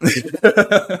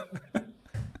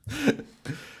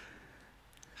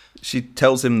 She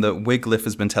tells him that Wiglaf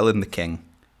has been telling the king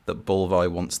that Bolvi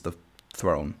wants the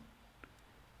throne.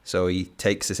 So he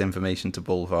takes this information to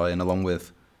Bolvi, and along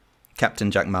with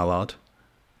Captain Jack Mallard,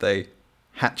 they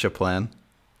hatch a plan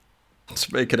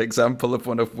to make an example of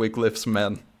one of Wiglaf's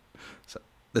men. So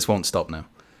this won't stop now.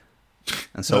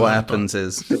 And so what happens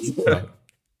is Right.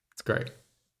 It's great.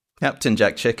 Captain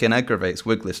Jack Chicken aggravates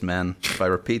Wiglaf's men by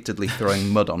repeatedly throwing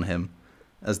mud on him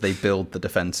as they build the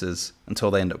defences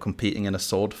until they end up competing in a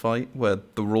sword fight where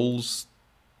the rules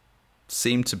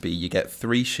seem to be you get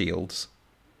 3 shields,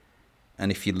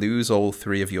 and if you lose all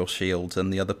 3 of your shields, then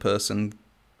the other person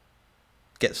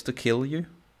gets to kill you,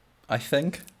 I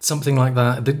think. Something like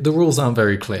that. The rules aren't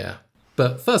very clear.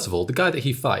 But first of all, the guy that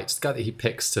he fights, the guy that he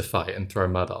picks to fight and throw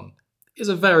mud on, is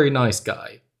a very nice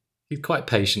guy. He's quite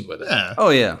patient with it. Yeah. Oh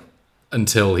yeah.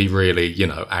 Until he really,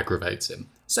 aggravates him.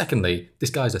 Secondly, this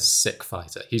guy's a sick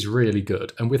fighter. He's really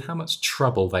good. And with how much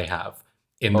trouble they have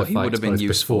in the he would fights have been both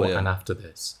useful, before yeah. and after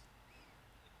this,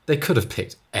 they could have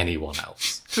picked anyone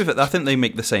else. I think they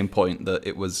make the same point that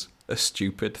it was a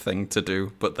stupid thing to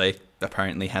do, but they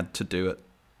apparently had to do it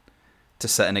to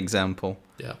set an example.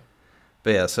 Yeah. But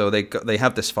yeah, so they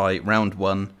have this fight. Round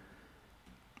 1,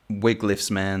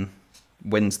 Wiglaf's man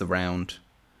wins the round,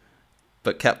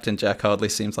 but Captain Jack hardly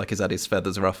seems like he's had his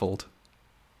feathers ruffled.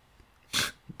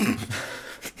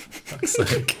 Fuck's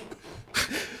sake.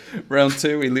 Round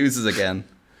 2, he loses again.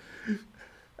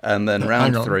 And then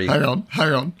round 3... Hang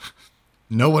on.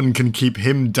 No one can keep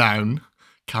him down.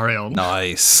 Carry on.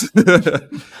 Nice.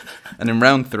 And in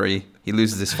round 3, he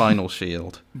loses his final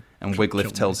shield, and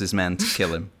Wiglaf tells his men to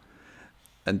kill him.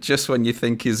 And just when you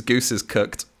think his goose is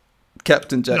cooked,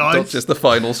 Captain Jack Nice. dodges the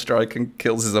final strike and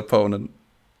kills his opponent.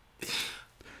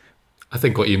 I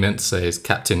think what you meant to say is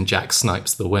Captain Jack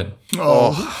snipes the win.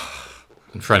 Oh.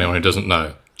 And for anyone who doesn't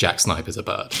know, Jack Snipe is a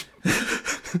bird.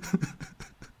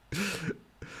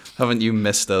 Haven't you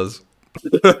missed us?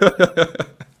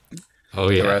 Oh,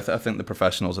 yeah. I think the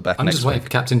professionals are back I'm next just waiting week.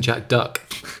 for Captain Jack Duck.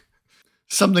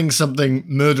 Something,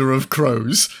 murder of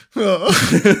crows. Oh,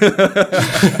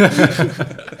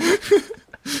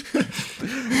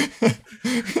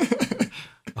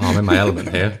 I'm in my element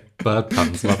here. Bird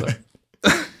puns, love it.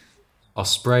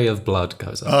 Osprey of blood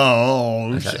goes up.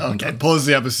 Oh, Okay, okay. Pause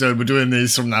the episode. We're doing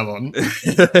these from now on.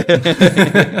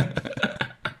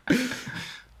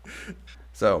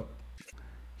 So,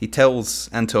 he tells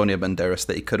Antonio Banderas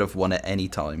that he could have won at any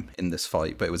time in this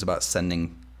fight, but it was about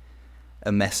sending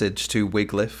a message to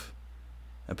Wiglaf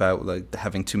about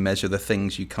having to measure the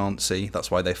things you can't see.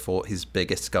 That's why they fought his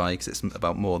biggest guy, because it's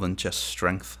about more than just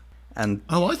strength. And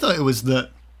Oh, I thought it was that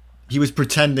he was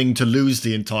pretending to lose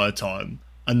the entire time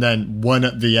and then won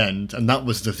at the end, and that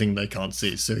was the thing they can't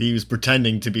see. So he was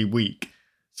pretending to be weak.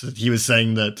 So he was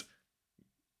saying that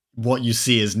what you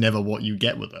see is never what you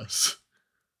get with us.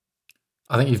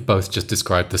 I think you've both just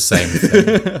described the same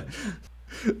thing.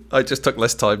 I just took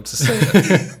less time to say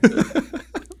it.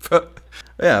 But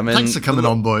yeah, I mean, Thanks for coming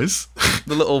on, boys.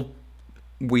 the little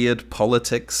weird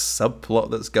politics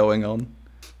subplot that's going on.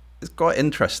 It's quite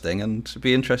interesting, and it'd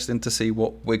be interesting to see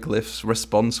what Wiglif's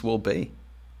response will be,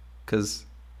 because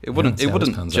it wouldn't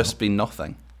just be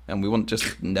nothing, and we wouldn't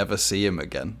just never see him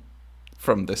again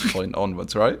from this point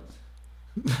onwards, right?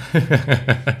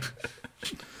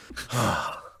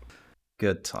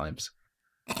 Good times.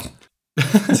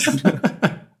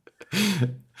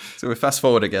 So we fast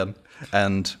forward again,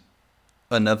 and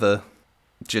another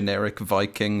generic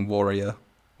Viking warrior,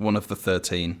 one of the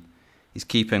 13, he's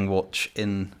keeping watch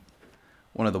in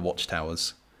one of the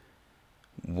watchtowers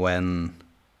when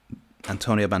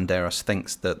Antonio Banderas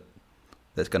thinks that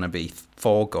there's going to be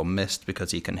fog or mist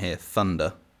because he can hear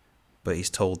thunder, but he's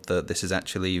told that this is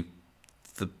actually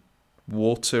the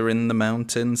water in the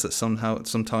mountains that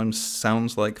sometimes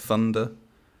sounds like thunder,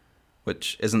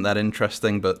 which isn't that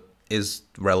interesting, but is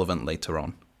relevant later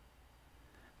on.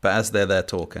 But as they're there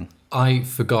talking... I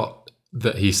forgot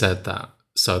that he said that,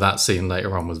 so that scene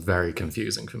later on was very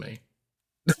confusing for me.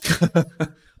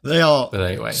 They are But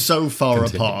anyway, so far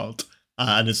continue. apart,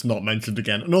 and it's not mentioned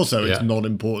again. And also, it's not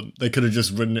important. They could have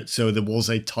just written it so there was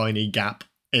a tiny gap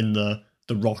in the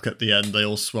rock at the end they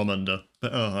all swum under.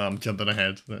 But I'm jumping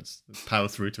ahead. Let's power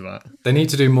through to that. They need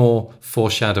to do more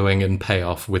foreshadowing and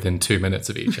payoff within 2 minutes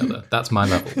of each other. That's my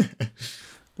level.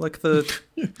 Like the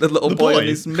little The boy boy. and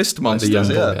his mist Like monsters. the young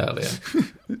boy Yeah. earlier.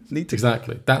 Need to...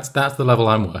 Exactly. That's the level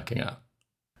I'm working at.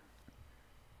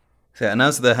 Yeah, and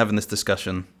as they're having this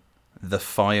discussion, the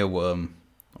fireworm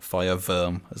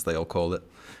as they all call it,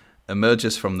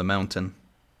 emerges from the mountain,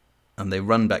 and they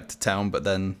run back to town, but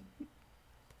then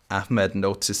Ahmed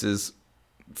notices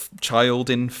child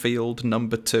in field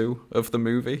number 2 of the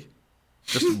movie,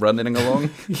 just running along.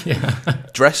 Yeah.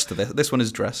 Dressed. This one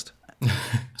is dressed.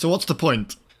 So what's the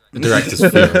point? The director's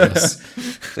furious.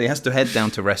 So he has to head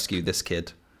down to rescue this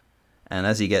kid. And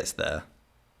as he gets there,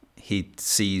 he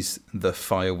sees the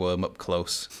fireworm up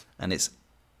close. And it's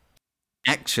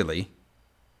actually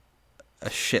a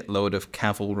shitload of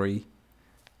cavalry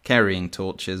carrying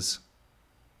torches.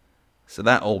 So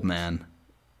that old man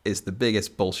is the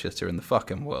biggest bullshitter in the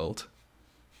fucking world.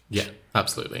 Yeah,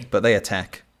 absolutely. But they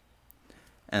attack.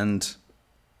 And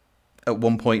at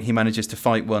one point he manages to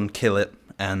fight one, kill it,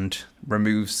 and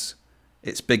removes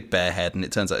its big bear head, and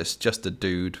it turns out it's just a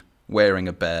dude wearing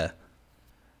a bear.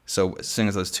 So as soon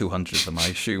as there's 200 of them, I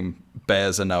assume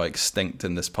bears are now extinct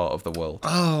in this part of the world.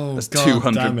 Oh, There's God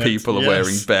 200 damn it. people are Yes.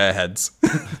 wearing bear heads.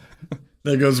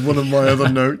 There goes one of my other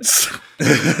notes.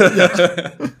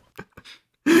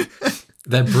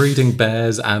 They're breeding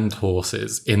bears and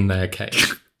horses in their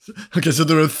cave. Okay, so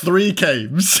there are 3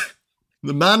 caves.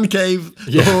 The man cave,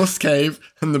 the Yeah. horse cave,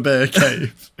 and the bear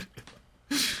cave.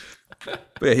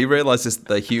 But yeah, he realizes that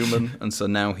they're human, and so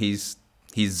now he's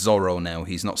Zorro now.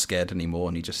 He's not scared anymore,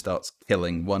 and he just starts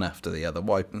killing one after the other,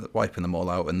 wiping them all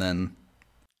out. And then,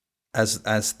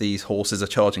 as these horses are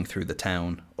charging through the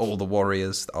town, all the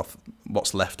warriors,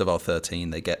 what's left of our 13,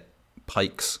 they get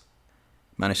pikes,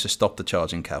 manage to stop the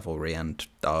charging cavalry, and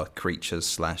our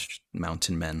creatures /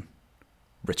 mountain men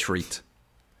retreat.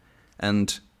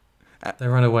 And They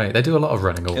run away. They do a lot of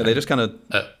running away. yeah, they just kind of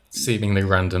at seemingly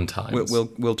random times.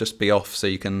 we'll just be off so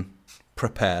you can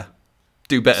prepare,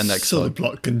 do better next So the time.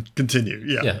 plot can continue,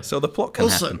 yeah. Yeah. So the plot can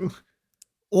Also, happen.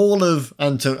 all of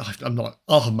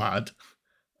Ahmad,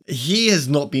 he has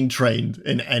not been trained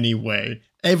in any way.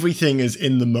 Everything is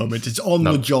in the moment. It's on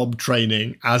the job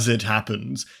training as it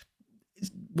happens.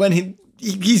 When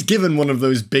he's given one of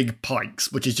those big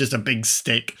pikes, which is just a big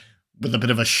stick with a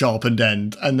bit of a sharpened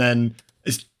end, and then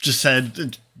it's just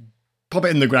said, pop it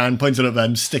in the ground, point it at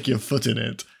them, stick your foot in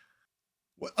it.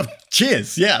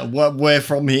 Cheers, yeah, we're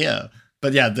from here.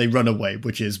 But yeah, they run away,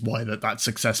 which is why that's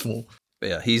successful. But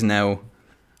yeah, he's now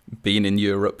been in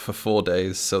Europe for 4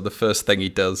 days, so the first thing he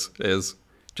does is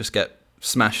just get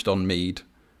smashed on mead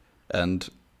and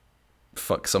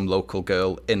fuck some local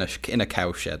girl in a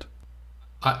cow shed.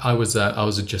 I was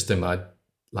adjusting my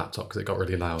laptop because it got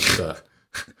really loud, but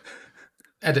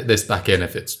edit this back in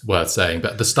if it's worth saying.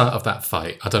 But at the start of that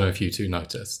fight, I don't know if you two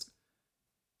noticed,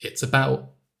 it's about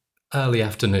early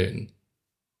afternoon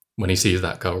when he sees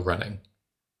that girl running.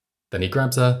 Then he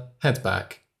grabs her, heads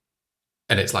back,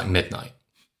 and it's like midnight.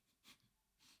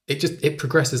 It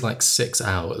progresses like 6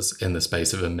 hours in the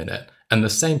space of a minute, and the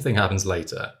same thing happens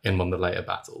later in one of the later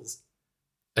battles.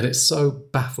 And it's so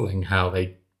baffling how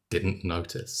they didn't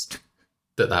notice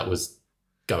that was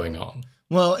going on.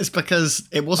 Well, it's because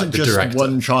it wasn't Like the just director.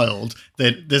 one child.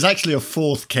 There's actually a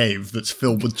fourth cave that's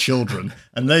filled with children,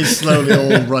 and they slowly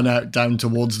all run out down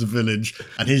towards the village,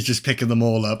 and he's just picking them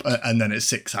all up, and then it's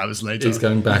 6 hours later. He's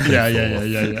going back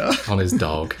and forth on his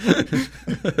dog,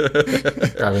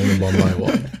 grabbing them one by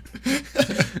one.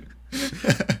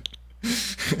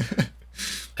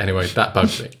 Anyway, that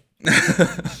bugged me.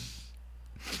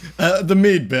 The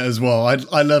mead bit as well.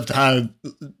 I loved how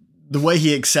the way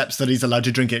he accepts that he's allowed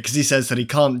to drink it, because he says that he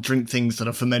can't drink things that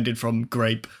are fermented from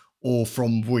grape or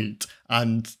from wheat,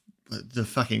 and the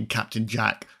fucking Captain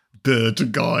Jack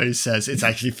bird guy says it's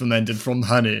actually fermented from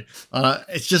honey.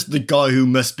 It's just the guy who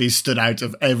must be stood out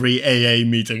of every AA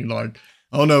meeting, like,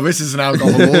 oh no, this is an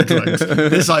alcohol or drinks.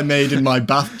 This I made in my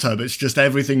bathtub. It's just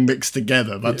everything mixed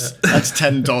together. That's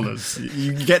 $10.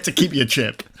 You get to keep your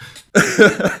chip.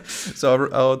 So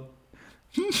our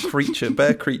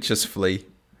bear creatures flee,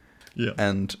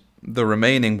 and the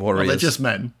remaining warriors. Well, they're just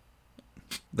men.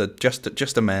 They're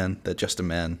just a man. They're just a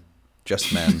man.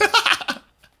 Just men.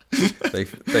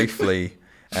 They flee,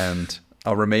 and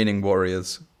our remaining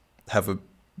warriors have a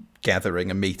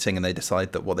meeting, and they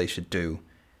decide that what they should do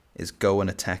is go and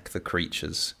attack the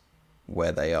creatures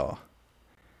where they are.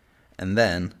 And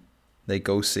then they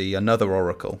go see another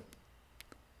oracle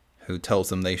who tells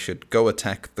them they should go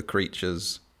attack the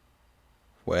creatures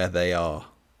where they are.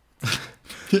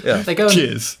 Yeah. They go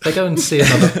and see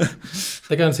another.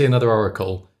 They go and see another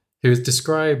oracle who is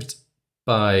described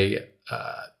by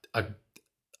I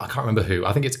can't remember who.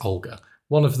 I think it's Olga.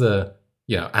 One of the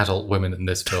adult women in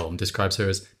this film describes her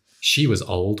as, she was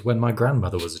old when my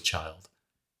grandmother was a child.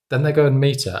 Then they go and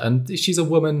meet her, and she's a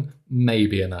woman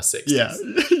maybe in her 60s.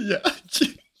 Yeah.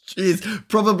 She's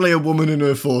probably a woman in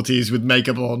her 40s with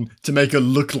makeup on to make her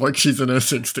look like she's in her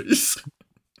 60s.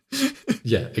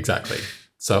 Yeah, exactly.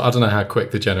 So I don't know how quick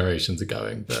the generations are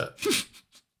going, but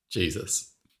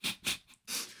Jesus.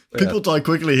 People die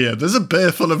quickly here. There's a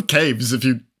bear full of caves a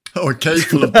cave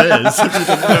full of bears, if you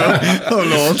didn't know. Oh,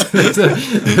 Lord.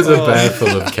 There's a bear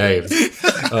full of caves.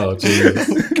 Oh, Jesus.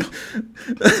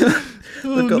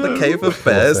 They've got the cave of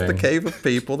bears, thing. the cave of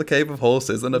people, the cave of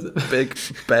horses, and a big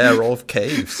bear of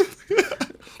caves.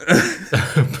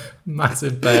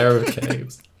 Massive bear of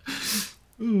caves.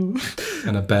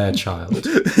 And a bear child.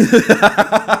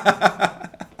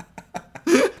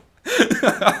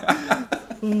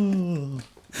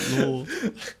 Lord.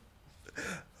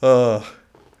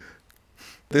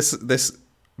 This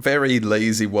very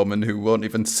lazy woman who won't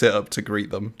even sit up to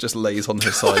greet them just lays on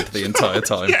her side the entire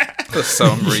time for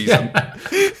some reason.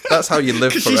 That's how you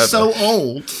live forever. She's so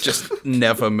old. Just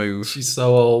never move. She's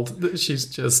so old that she's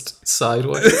just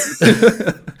sideways.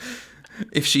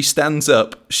 If she stands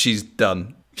up, she's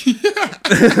done.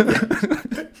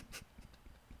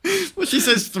 Well, she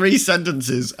says 3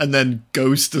 sentences and then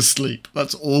goes to sleep.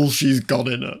 That's all she's got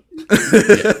in her.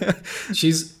 Yeah.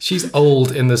 She's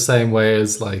old in the same way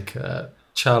as like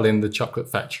Charlie and the Chocolate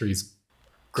Factory's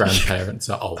grandparents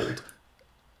are old.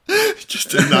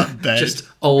 Just in that bed. Just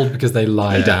old because they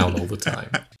lie down all the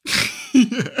time.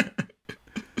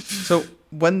 So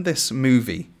when this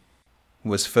movie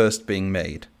was first being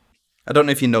made, I don't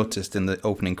know if you noticed in the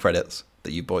opening credits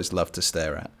that you boys love to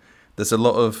stare at, there's a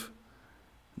lot of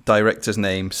director's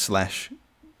name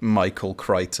 / Michael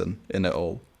Crichton in it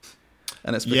all.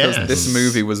 And it's because this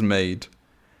movie was made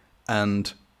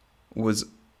and was,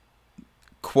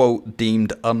 quote,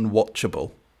 deemed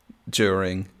unwatchable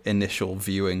during initial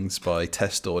viewings by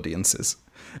test audiences.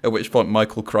 At which point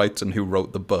Michael Crichton, who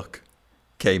wrote the book,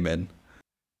 came in.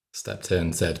 Stepped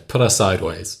in, said, "Put her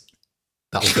sideways."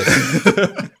 That'll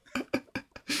do.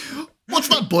 What's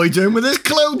that boy doing with his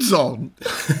clothes on?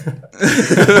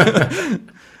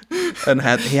 And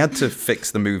he had to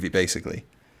fix the movie, basically.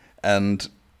 And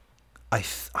I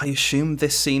assume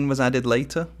this scene was added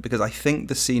later, because I think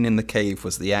the scene in the cave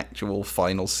was the actual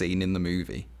final scene in the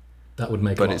movie. That would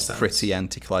make a lot But of it's sense. pretty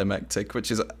anticlimactic,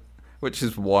 which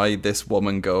is why this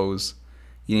woman goes,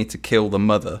 "You need to kill the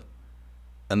mother,"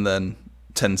 and then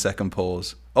 10-second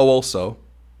pause. Oh, also,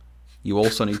 you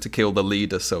also need to kill the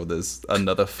leader, so there's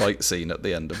another fight scene at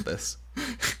the end of this.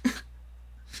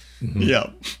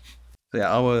 Yeah. So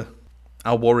yeah,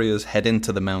 our warriors head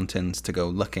into the mountains to go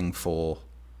looking for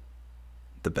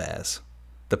the bears.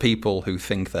 The people who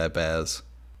think they're bears.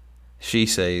 She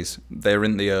says they're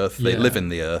in the earth, they live in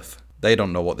the earth. They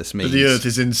don't know what this means. But the earth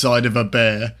is inside of a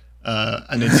bear,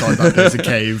 and inside that there's a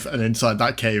cave, and inside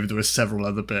that cave there are several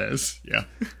other bears. Yeah.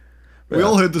 We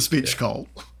all heard the speech, Cole.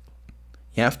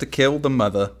 You have to kill the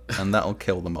mother, and that'll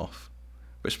kill them off.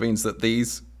 Which means that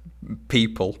these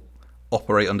people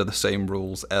operate under the same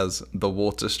rules as the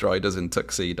water striders in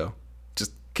Tuxedo.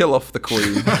 Just kill off the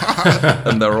queen,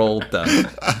 and they're all done.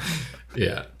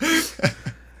 Yeah.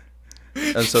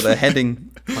 And so they're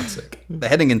heading Classic.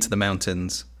 into the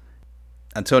mountains.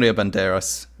 Antonio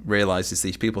Banderas realizes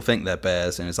these people think they're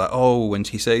bears, and he's like, oh, when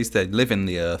she says they live in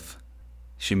the earth,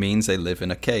 she means they live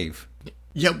in a cave.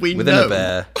 Yeah, we Within know. a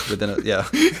bear. Yeah.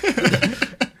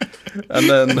 And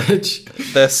then Which,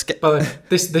 they're by the way,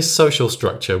 this social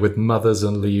structure with mothers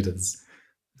and leaders,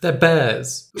 they're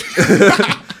bears.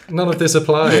 None of this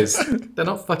applies. They're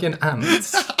not fucking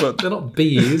ants. They're not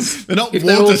bees. They're not If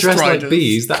they're all water dressed like striders.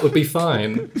 bees, that would be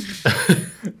fine.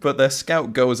 But their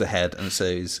scout goes ahead and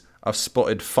says, I've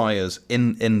spotted fires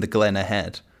in the glen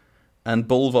ahead. And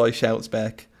Bulvi shouts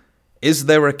back, is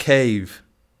there a cave?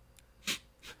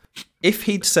 If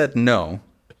he'd said no,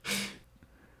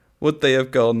 would they have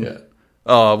gone, Yeah.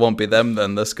 oh, it won't be them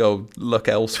then, let's go look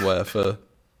elsewhere for...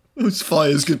 Those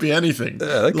fires could be anything.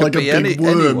 Yeah, that could like be a big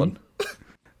worm. anyone.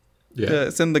 Yeah. Yeah,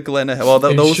 it's in the glen ahead. Well,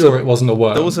 Are you those sure are, it wasn't a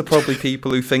worm? those are probably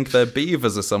people who think they're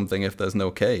beavers or something if there's no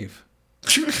cave.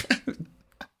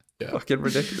 Yeah. Fucking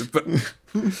ridiculous. But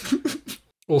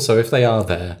Also, if they are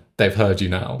there, they've heard you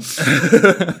now.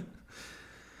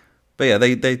 But yeah,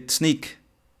 they sneak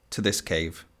to this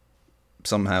cave,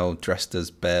 somehow dressed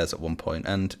as bears at one point,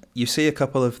 and you see a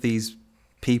couple of these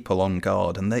people on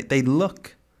guard, and they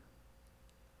look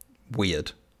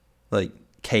weird, like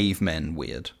cavemen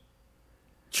weird.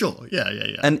 Sure, yeah.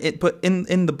 And but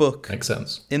in the book, Makes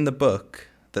sense. in the book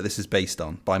that this is based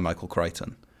on by Michael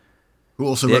Crichton, Who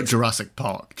also The wrote ex- Jurassic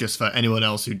Park, just for anyone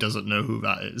else who doesn't know who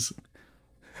that is.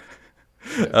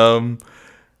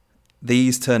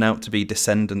 these turn out to be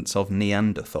descendants of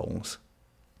Neanderthals.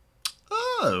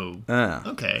 Oh, Ah,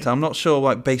 okay. So I'm not sure,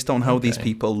 like, based on how these Okay.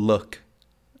 people look,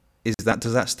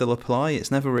 does that still apply?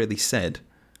 It's never really said,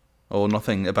 or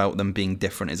nothing about them being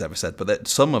different is ever said. But that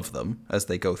some of them, as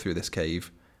they go through this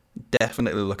cave,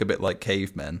 definitely look a bit like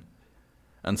cavemen,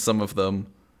 and some of them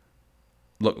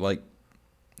look like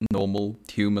normal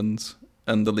humans,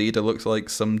 and the leader looks like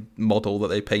some model that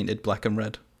they painted black and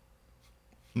red.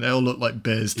 They all look like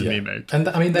bears to me, mate. And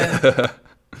I mean,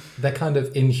 they're kind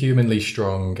of inhumanly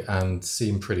strong and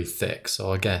seem pretty thick.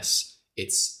 So I guess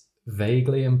it's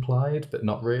vaguely implied, but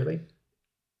not really.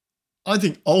 I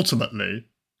think ultimately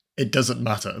it doesn't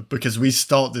matter because we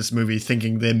start this movie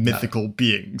thinking they're mythical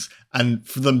beings, and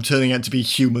for them turning out to be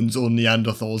humans or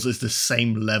Neanderthals is the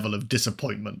same level of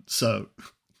disappointment. So,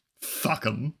 fuck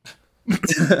them.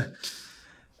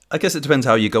 I guess it depends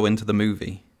how you go into the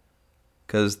movie,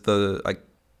 because the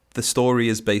story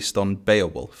is based on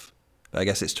Beowulf. I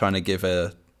guess it's trying to give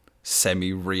a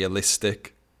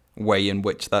semi-realistic way in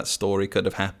which that story could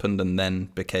have happened and then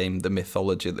became the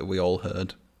mythology that we all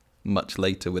heard much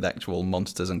later with actual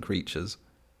monsters and creatures.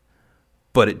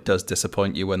 But it does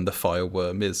disappoint you when the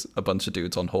fireworm is a bunch of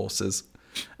dudes on horses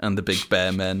and the big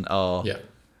bear men are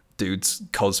dudes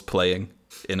cosplaying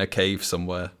in a cave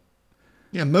somewhere.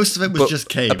 Yeah, most of it was But just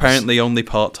caves. apparently only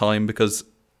part-time, because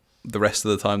the rest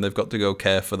of the time they've got to go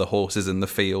care for the horses in the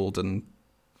field and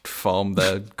farm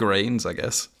their grains, I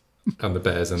guess. And the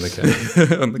bears in the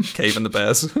cave. And the cave and the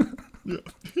bears.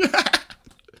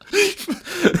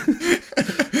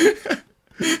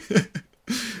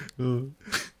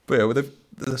 But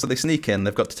yeah, so they sneak in,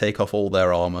 they've got to take off all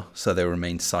their armour, so they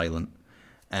remain silent.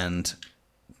 And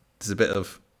there's a bit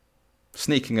of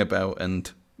sneaking about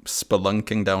and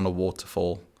spelunking down a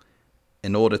waterfall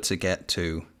in order to get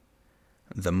to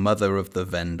the mother of the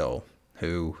Vendel,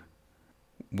 who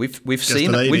we've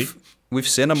seen a lady. we've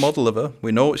seen a model of her.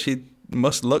 We know what she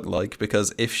must look like,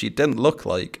 because if she didn't look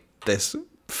like this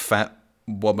fat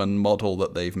woman model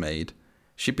that they've made,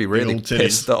 she'd be really old titties.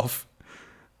 pissed off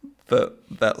that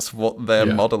that's what they're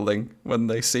Yeah. modeling when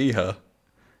they see her.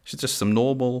 She's just some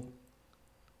normal,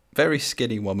 very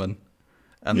skinny woman,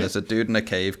 and there's a dude in a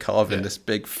cave carving this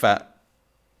big fat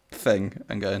thing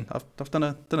and going, I've done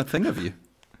a thing of you.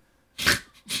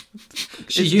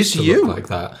 She It's used to you. look like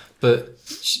that, but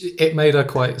it made her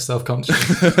quite self-conscious.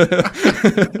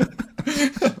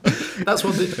 That's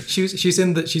what she's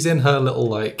in her little,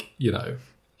 like, you know,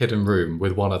 hidden room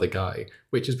with one other guy,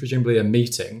 which is presumably a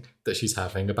meeting that she's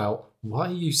having about why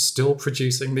are you still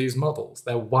producing these models?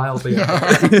 They're wildly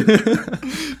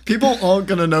People aren't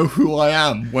going to know who I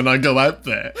am when I go out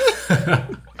there.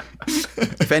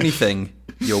 If anything,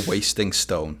 you're wasting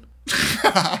stone.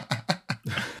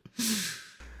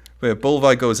 Where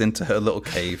Bulvi goes into her little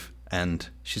cave, and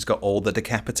she's got all the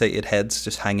decapitated heads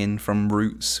just hanging from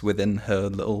roots within her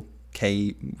little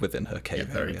cave. Within her cave,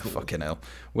 very area, cool. fucking hell.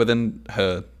 Within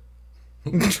her...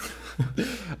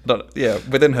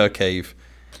 within her cave.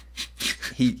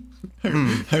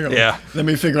 Hang on. Yeah. Let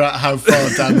me figure out how far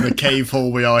down the cave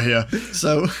hole we are here.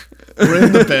 So we're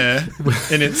in the bear,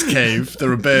 in its cave.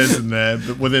 There are bears in there,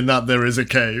 but within that there is a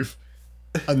cave.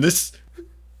 And this...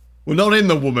 We're not in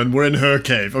the woman, we're in her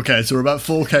cave. Okay, so we're about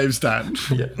 4 caves down.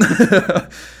 Yeah.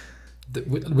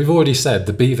 We've already said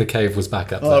the beaver cave was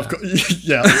back up there. Of course,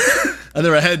 yeah. And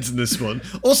there are heads in this one.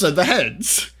 Also, the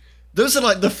heads. Those are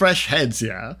like the fresh heads,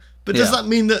 yeah? But does that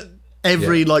mean that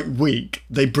every week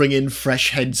they bring in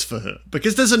fresh heads for her?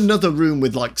 Because there's another room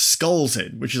with like skulls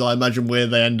in, which is I imagine where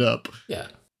they end up. Yeah.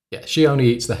 Yeah, she only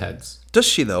eats the heads. Does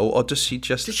she though, or does she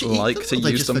just like to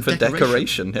use them for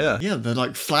decoration? Yeah. Yeah, they're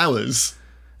like flowers.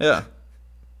 Yeah.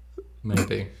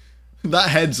 Maybe. That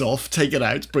head's off, take it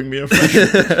out, bring me a fresh one.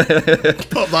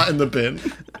 Pop that in the bin.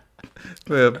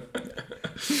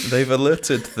 They've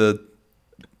alerted the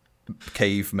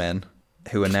cavemen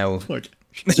who are now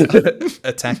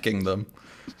attacking them.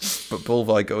 But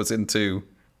Bulvi goes into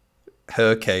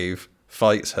her cave,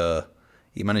 fights her.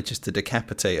 He manages to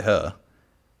decapitate her,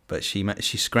 but she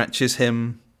scratches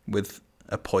him with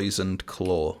a poisoned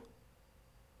claw.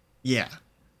 Yeah.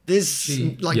 There's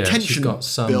tension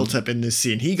built up in this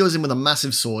scene. He goes in with a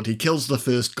massive sword. He kills the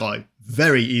first guy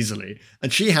very easily.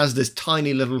 And she has this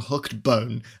tiny little hooked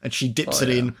bone and she dips it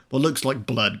in what looks like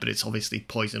blood, but it's obviously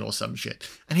poison or some shit.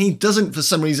 And he doesn't, for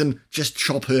some reason, just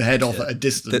chop her head off at a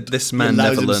distance. This man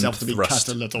never learned to be thrust,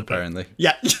 cut a little apparently. Bit.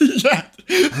 Yeah.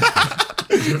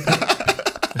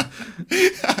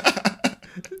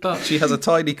 But she has a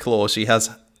tiny claw. She has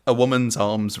a woman's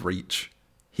arm's reach.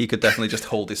 He could definitely just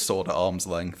hold his sword at arm's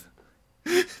length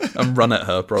and run at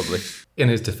her, probably. In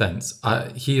his defense,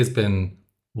 he has been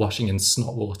washing in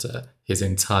snot water his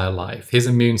entire life. His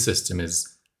immune system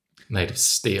is made of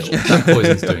steel. That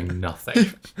poison's doing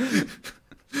nothing.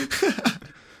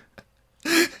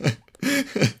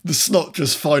 The snot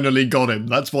just finally got him.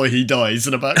 That's why he dies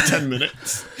in about 10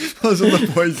 minutes. Because of the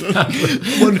poison.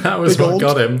 That was what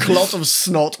got him. A clot of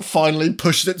snot finally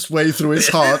pushed its way through his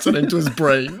heart and into his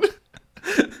brain.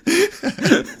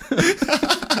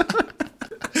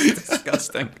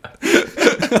 Disgusting.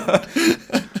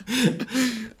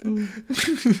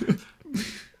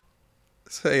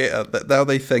 So yeah, now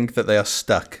they think that they are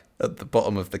stuck at the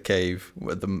bottom of the cave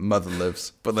where the mother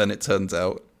lives, but then it turns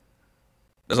out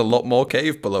there's a lot more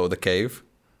cave below the cave.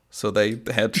 So they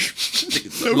head.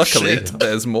 Luckily,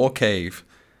 there's more cave.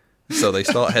 So they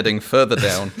start heading further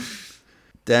down.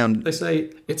 They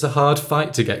say it's a hard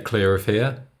fight to get clear of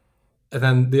here. And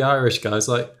then the Irish guy's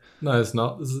like, no, it's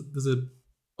not. There's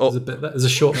a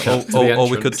shortcut to the entrance. Or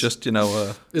we could just,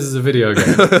 This is a video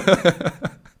game.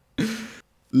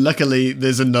 Luckily,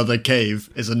 There's Another Cave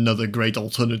is another great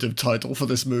alternative title for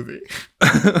this movie.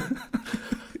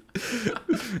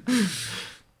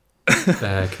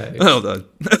 Bear Cave. Oh, no.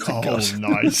 Oh,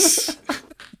 nice.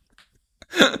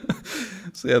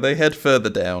 So yeah, they head further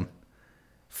down,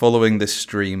 following this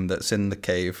stream that's in the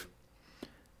cave.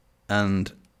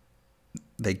 And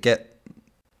they get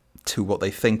to what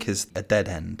they think is a dead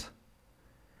end.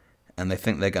 And they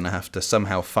think they're going to have to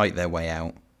somehow fight their way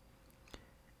out.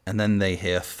 And then they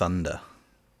hear thunder.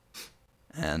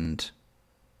 And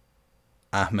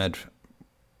Ahmed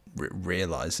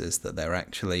realizes that they're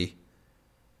actually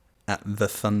at the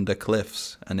Thunder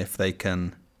Cliffs. And if they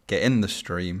can get in the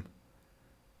stream,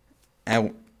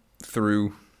 out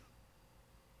through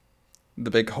the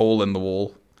big hole in the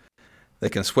wall, they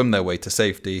can swim their way to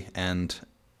safety and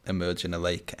emerge in a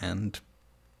lake and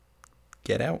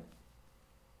get out.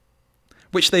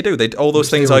 Which they do. All those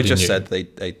things I just said, they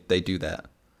do that.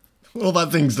 All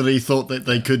that things that he thought that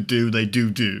they could do, they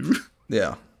do.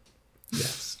 Yeah.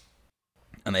 Yes.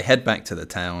 And they head back to the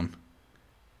town.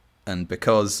 And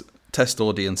because test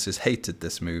audiences hated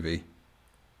this movie,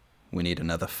 we need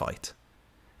another fight.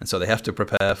 And so they have to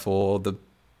prepare for the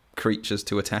creatures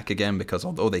to attack again, because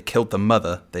although they killed the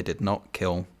mother, they did not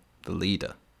kill the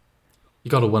leader.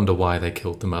 You gotta wonder why they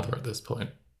killed the mother at this point,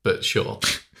 but sure.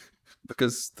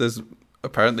 Because there's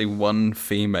apparently one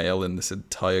female in this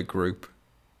entire group.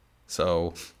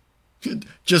 So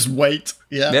just wait.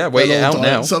 Yeah, wait it out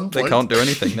now. They can't do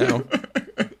anything now.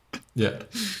 Yeah.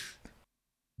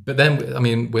 But then, I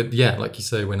mean, like you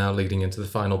say, we're now leading into the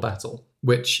final battle,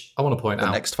 which I want to point out.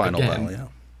 The next final battle, yeah.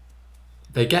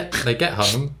 They get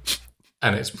home,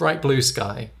 and it's bright blue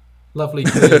sky, lovely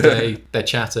clear day. They're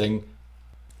chatting.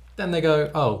 Then they go,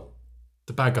 "Oh,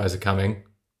 the bad guys are coming,"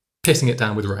 pissing it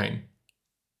down with rain.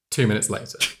 2 minutes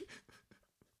later.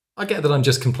 I get that I'm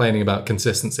just complaining about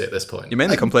consistency at this point. You're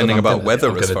mainly complaining about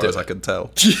weather, as far as I can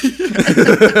tell,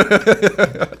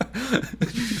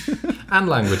 and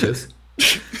languages.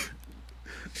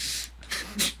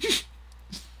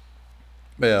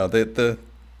 Yeah, they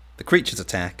The creatures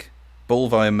attack.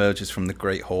 Bolvi emerges from the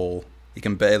Great Hall. He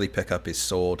can barely pick up his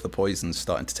sword. The poison's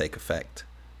starting to take effect.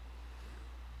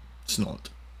 It's not.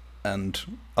 And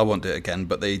I won't do it again,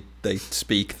 but they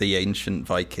speak the ancient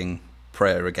Viking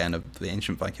prayer again, of the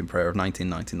ancient Viking prayer of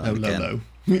 1999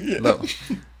 again. No.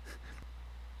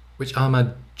 Which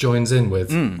Ahmad joins in with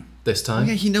this time.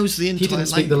 Yeah, he knows the entire He didn't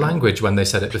speak the language when they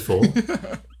said it before.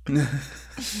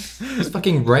 It's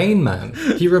fucking Rain Man.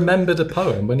 He remembered a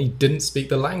poem when he didn't speak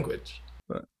the language.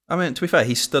 But, I mean, to be fair,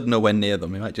 he stood nowhere near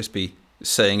them. He might just be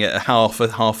saying it half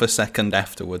a second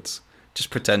afterwards, just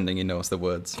pretending he knows the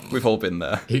words. We've all been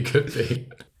there. He could be.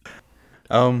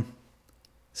 So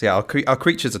yeah, our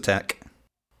creatures attack.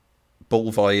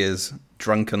 Bolvi is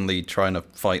drunkenly trying to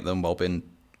fight them while being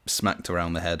smacked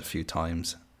around the head a few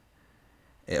times.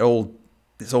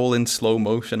 It's all in slow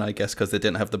motion, I guess, because they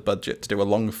didn't have the budget to do a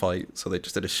long fight, so they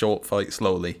just did a short fight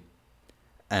slowly.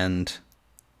 And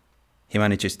he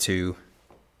manages to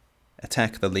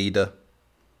attack the leader,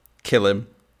 kill him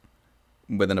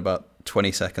within about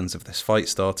 20 seconds of this fight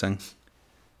starting.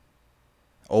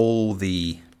 All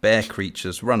the bear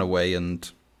creatures run away and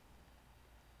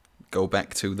go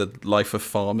back to the life of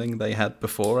farming they had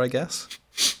before, I guess.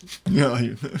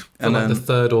 Yeah. And like the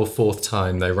third or fourth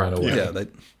time they ran away. Yeah,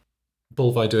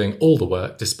 Bolvi doing all the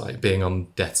work despite being on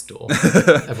death's door.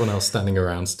 Everyone else standing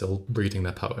around still reading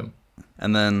their poem.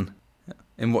 And then,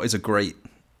 in what is a great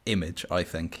image, I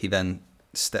think, he then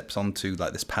steps onto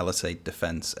like this palisade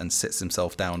defense and sits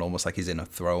himself down almost like he's in a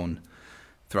throne,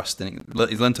 thrusting.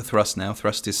 He's learned to thrust now,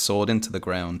 thrust his sword into the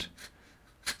ground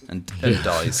and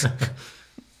dies.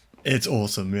 It's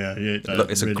awesome, yeah.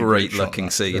 Look, it's really a great looking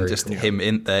scene. Very Just cool. him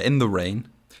in there in the rain.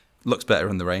 Looks better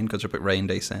in the rain because it rained,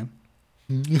 Sam.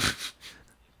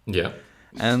 Yeah.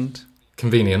 And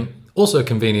Convenient. Also a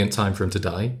convenient time for him to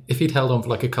die. If he'd held on for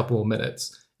like a couple more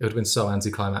minutes, it would have been so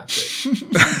anticlimactic.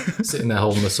 Sitting there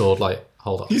holding the sword like,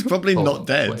 hold on. He's probably hold not on,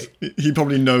 dead. wait. He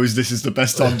probably knows this is the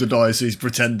best time to die, so he's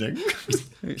pretending.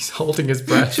 He's holding his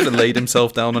breath. should have laid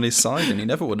himself down on his side and he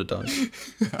never would have died.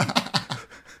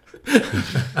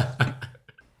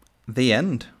 The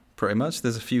end, pretty much.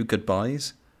 There's a few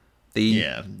goodbyes.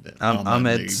 Yeah.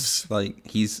 Ahmed's like,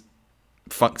 he's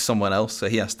fucked someone else, so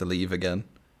he has to leave again.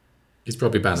 He's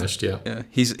probably banished, yeah. Yeah,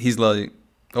 he's like,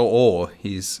 or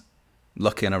he's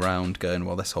looking around going,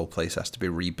 well, this whole place has to be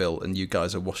rebuilt and you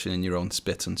guys are washing in your own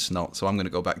spit and snot, so I'm going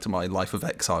to go back to my life of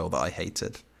exile that I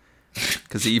hated.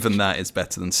 Because even that is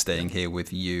better than staying here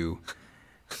with you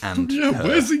and Yeah, her.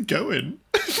 where's he going?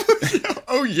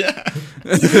 Oh, yeah.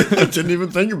 I didn't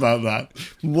even think about that.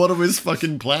 What are his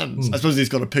fucking plans? I suppose he's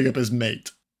got to pick up his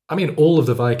mate. I mean, all of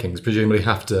the Vikings presumably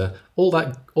have to... All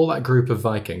that group of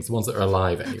Vikings, the ones that are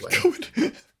alive anyway,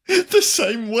 Going the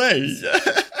same way.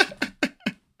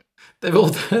 they're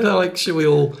like, should we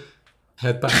all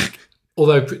head back?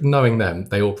 Although, knowing them,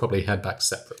 they all probably head back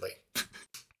separately.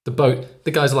 The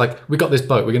guys are like, we got this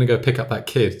boat, we're going to go pick up that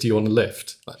kid, do you want a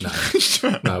lift? Like,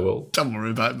 no, Don't worry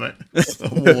about it, mate.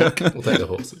 I'll walk. we'll take the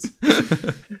horses.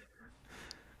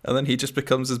 And then he just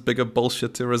becomes as big a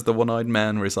bullshitter as the one-eyed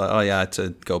man, where he's like, oh yeah, I had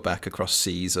to go back across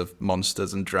seas of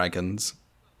monsters and dragons.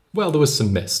 Well, there was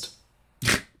some mist.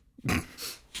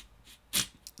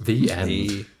 The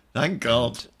end. Thank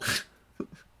God.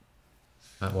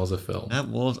 That was a film. That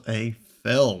was a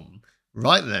film.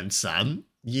 Right then, Sam,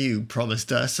 you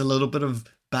promised us a little bit of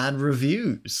bad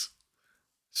reviews.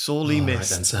 Sorely All right missed.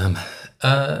 then, Sam.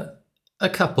 A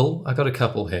couple. I got a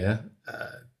couple here.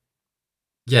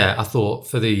 Yeah, I thought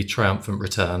for the triumphant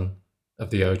return of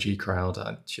the OG crowd,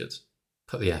 I should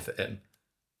put the effort in.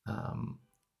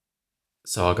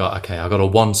 So I got a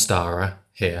 1-starer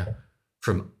here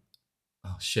from,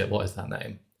 oh shit, what is that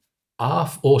name?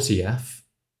 Arf Ortieff.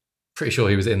 Pretty sure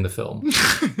he was in the film.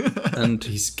 And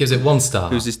He gives it 1 star.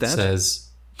 Who's his dad?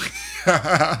 Says,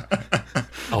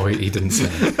 oh, he didn't say.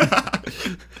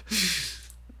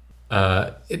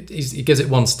 He gives it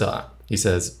 1 star. He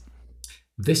says,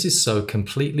 "This is so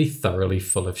completely thoroughly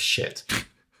full of shit.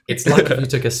 It's like if you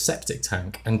took a septic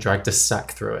tank and dragged a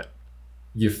sack through it.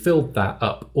 You filled that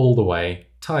up all the way,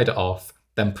 tied it off,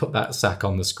 then put that sack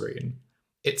on the screen.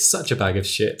 It's such a bag of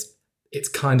shit. It's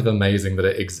kind of amazing that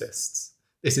it exists.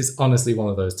 This is honestly one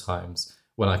of those times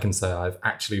when I can say I've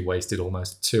actually wasted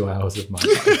almost 2 hours of my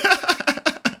life."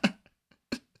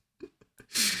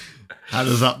 How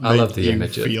does that make I love the you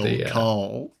image of feel, the,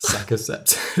 Carl? Sack of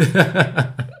septic.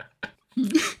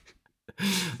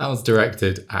 That was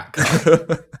directed at Carl.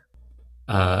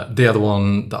 The other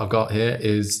one that I've got here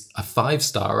is a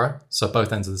 5-starer, so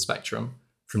both ends of the spectrum,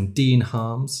 from Dean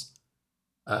Harms.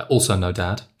 Also no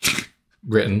dad.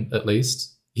 Written, at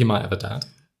least. He might have a dad.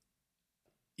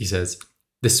 He says,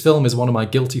 This film is one of my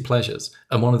guilty pleasures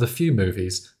and one of the few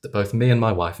movies that both me and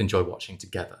my wife enjoy watching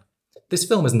together. This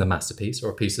film isn't a masterpiece or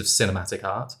a piece of cinematic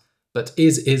art, but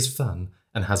is fun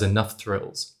and has enough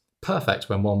thrills. Perfect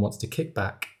when one wants to kick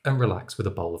back and relax with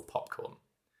a bowl of popcorn.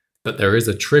 But there is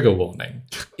a trigger warning.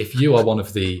 If you are one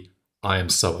of the "I am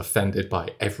so offended by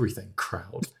everything"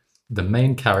 crowd, the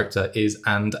main character is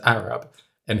and Arab,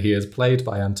 and he is played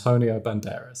by Antonio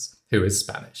Banderas, who is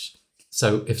Spanish.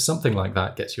 So if something like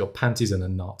that gets your panties in a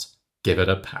knot, give it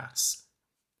a pass.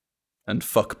 And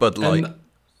fuck Bud Light. And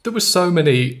there were so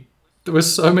many,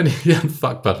 yeah,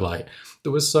 fuck Bud Light.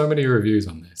 There were so many reviews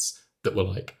on this that were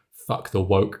like, fuck the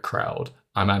woke crowd,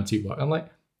 I'm anti-woke. I'm like,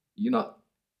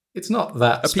 it's not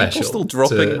that Are special. people still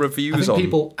dropping reviews I think on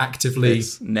people actively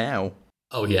this now?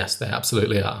 Oh yes, they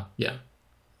absolutely are. Yeah,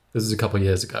 this is a couple of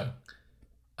years ago.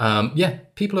 Yeah,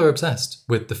 people are obsessed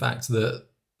with the fact that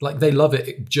they love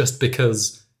it just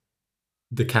because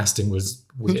the casting was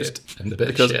weird and a bit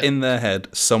Because shit. in their head,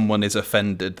 someone is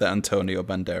offended that Antonio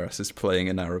Banderas is playing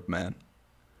an Arab man.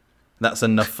 That's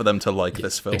enough for them to like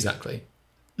this film. Exactly.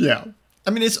 Yeah. I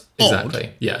mean, it's Exactly,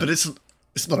 odd, yeah. but it's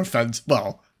not offensive.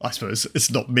 Well, I suppose it's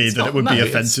not me It's that not- it would no, be it's-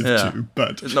 offensive yeah. to,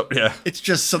 but Yeah. it's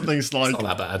just something It's like, not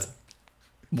that bad.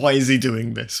 why is he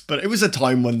doing this? But it was a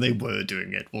time when they were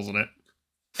doing it, wasn't it?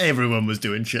 Everyone was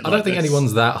doing shit I like don't think this.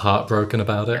 anyone's that heartbroken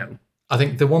about it. No. I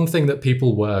think the one thing that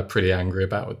people were pretty angry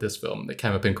about with this film, that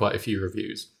came up in quite a few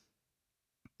reviews,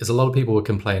 is a lot of people were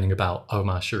complaining about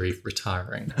Omar Sharif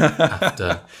retiring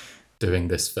after doing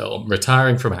this film,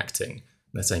 retiring from acting.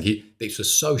 They're saying this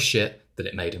was so shit that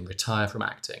it made him retire from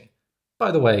acting.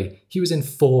 By the way, he was in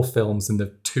 4 films in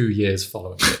the 2 years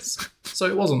following this, so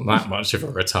it wasn't that much of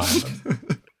a retirement.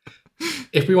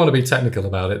 If we want to be technical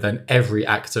about it, then every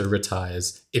actor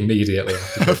retires immediately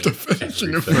after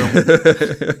finishing every a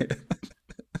film.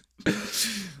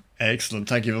 Excellent.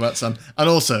 Thank you for that, Sam. And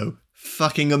also,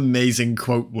 fucking amazing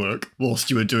quote work whilst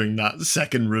you were doing that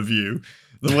second review.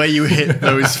 The way you hit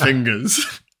those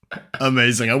fingers.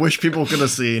 Amazing. I wish people could have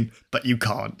seen, but you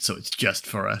can't, so it's just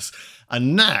for us.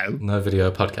 And now No video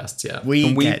podcasts yet. we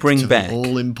Can we get bring to back- the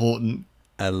all-important...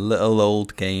 A little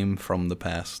old game from the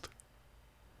past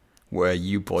where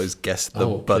you boys guess the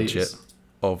budget Please.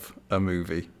 of a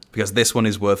movie. Because this one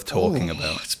is worth talking Oh,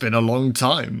 about. It's been a long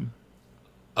time.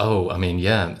 Oh, I mean,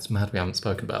 yeah, it's mad we haven't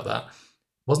spoken about that.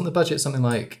 Wasn't the budget something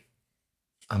like,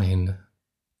 gonna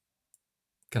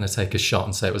take a shot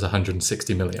and say it was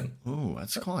 160 million? Oh,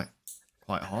 that's quite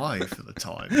high for the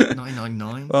time.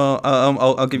 999. Well,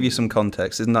 I'll give you some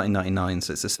context. It's 1999,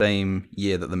 so it's the same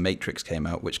year that The Matrix came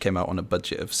out, which came out on a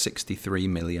budget of $63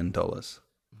 million.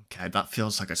 Okay, that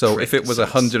feels like a So trick, if it was so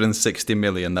it's 160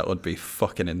 million, that would be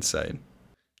fucking insane.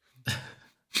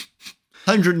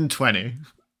 120.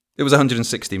 It was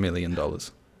 $160 million.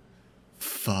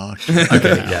 Fuck.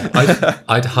 Okay, yeah.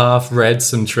 I'd half read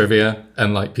some trivia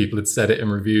and people had said it in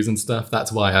reviews and stuff.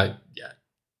 That's why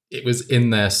it was in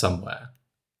there somewhere.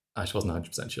 I just wasn't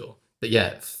 100% sure. But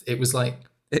yeah, it was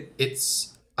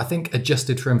it's, I think,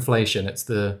 adjusted for inflation, it's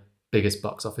the biggest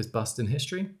box office bust in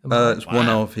history. Am I right? It's one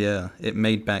of, yeah. It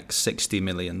made back $60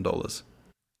 million,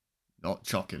 Not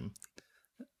shocking.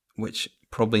 which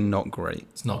probably not great.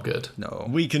 It's not good. No.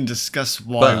 We can discuss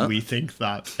why But we think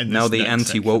that. In Now this the next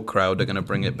anti-woke crowd are going to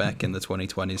bring it back in the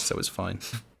 2020s, so it's fine.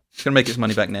 It's going to make its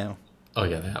money back now. Oh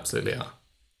yeah, they absolutely are.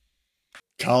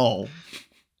 section. Carl,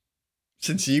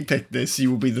 since you picked this, you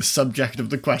will be the subject of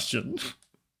the question.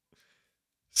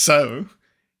 So,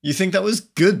 you think that was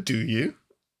good, do you?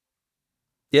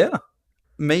 Yeah.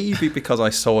 Maybe because I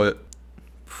saw it,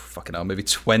 fucking hell, maybe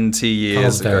 20 Carl's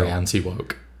years very ago.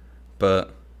 anti-woke.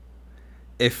 But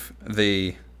if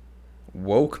the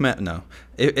woke man, no,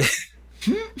 it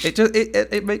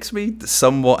makes me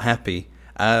somewhat happy.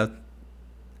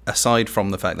 Aside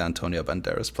from the fact that Antonio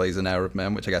Banderas plays an Arab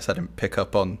man, which I guess I didn't pick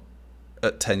up on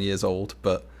at 10 years old,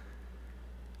 but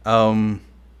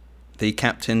the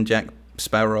Captain Jack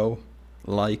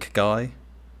Sparrow-like guy,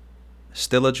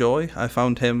 still a joy. I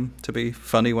found him to be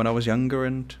funny when I was younger,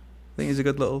 and I think he's a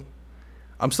good little...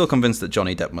 I'm still convinced that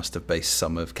Johnny Depp must have based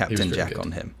some of Captain really Jack good.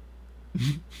 on him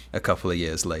a couple of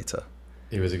years later.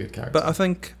 He was a good character. But I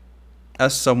think,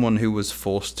 as someone who was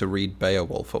forced to read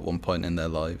Beowulf at one point in their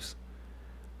lives,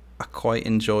 I quite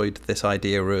enjoyed this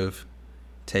idea of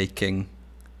taking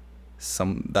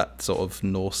that sort of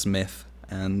Norse myth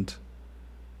and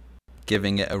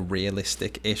giving it a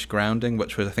realistic-ish grounding,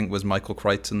 which I think was Michael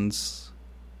Crichton's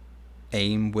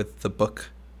aim with the book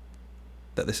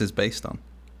that this is based on,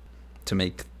 to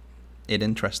make it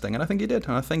interesting. And I think he did.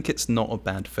 And I think it's not a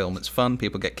bad film. It's fun,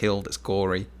 people get killed, it's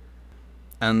gory.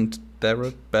 And there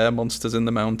are bear monsters in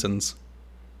the mountains.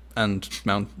 And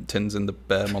mountains in the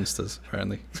bear monsters,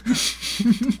 apparently.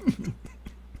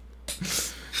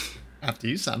 After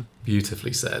you, Sam.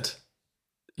 Beautifully said.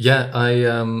 Yeah,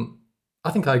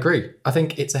 I think I agree. I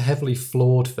think it's a heavily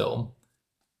flawed film.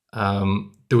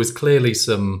 There was clearly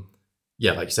some,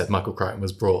 like you said, Michael Crichton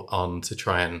was brought on to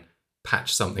try and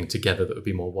patch something together that would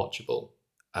be more watchable.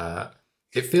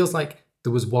 It feels like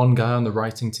there was one guy on the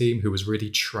writing team who was really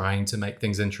trying to make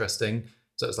things interesting.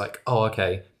 So it was like, oh,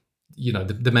 okay,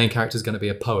 the main character is going to be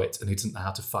a poet and he doesn't know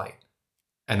how to fight.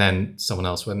 And then someone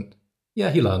else went,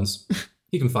 yeah, he learns.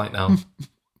 He can fight now.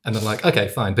 And they're like, okay,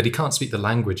 fine, but he can't speak the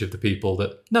language of the people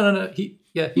that... No, he's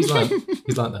learned.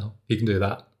 He's learned now. He can do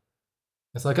that.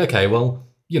 It's like, okay, well,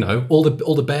 all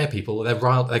the bear people, they're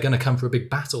going to come for a big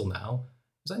battle now.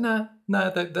 It's like, no,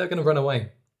 they're going to run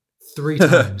away. 3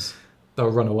 times they'll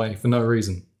run away for no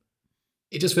reason.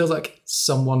 It just feels like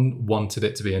someone wanted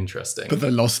it to be interesting. But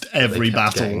they lost every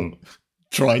battle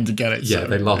trying to get it. Yeah,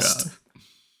 they lost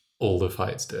all the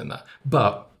fights doing that.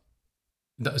 But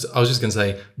I was just going to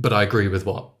say, but I agree with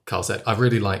what Carl said. I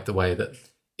really like the way that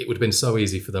it would have been so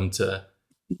easy for them to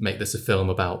make this a film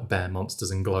about bear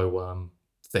monsters and glowworm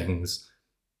things.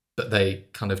 But they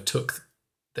kind of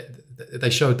they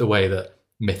showed the way that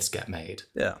myths get made.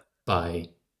 Yeah. By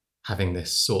having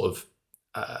this sort of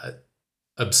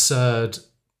absurd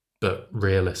but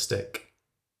realistic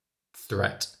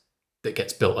threat that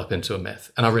gets built up into a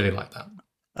myth. And I really like that.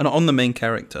 And on the main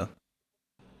character,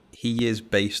 he is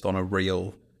based on a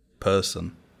real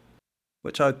person,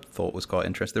 which I thought was quite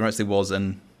interesting. There actually was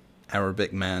an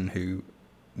Arabic man who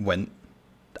went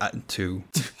to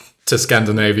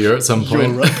Scandinavia at some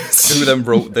point. Who then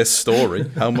wrote this story.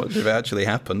 How much of it actually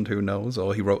happened, who knows?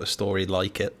 Or he wrote a story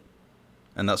like it.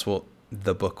 And that's what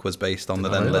the book was based on,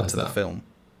 that then led to the film.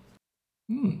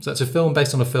 So it's a film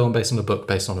based on a film, based on a book,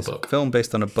 based on a book. Film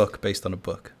based on a book, based on a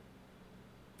book.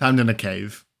 Found in a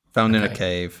cave. Found in a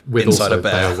cave. With inside also a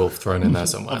bear. Beowulf thrown in there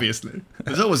somewhere. Obviously.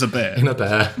 There's always a bear. In a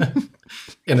bear.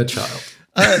 In a child.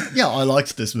 Yeah, I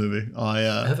liked this movie.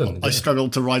 I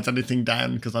struggled to write anything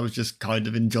down because I was just kind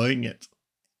of enjoying it.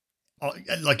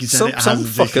 Like you said, some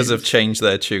fuckers have changed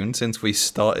their tune since we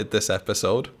started this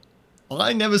episode.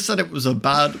 I never said it was a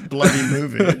bad bloody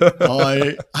movie.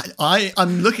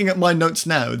 I'm looking at my notes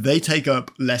now. They take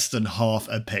up less than half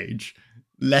a page.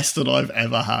 Less than I've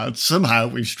ever had. Somehow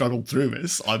we've struggled through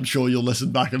this. I'm sure you'll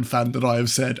listen back and find that I have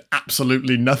said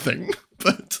absolutely nothing.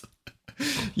 But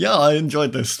yeah, I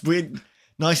enjoyed this.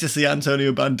 Nice to see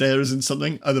Antonio Banderas in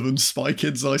something other than Spy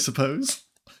Kids, I suppose.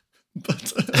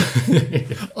 But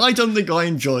I don't think I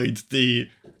enjoyed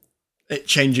it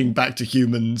changing back to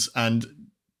humans and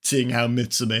seeing how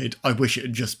myths are made. I wish it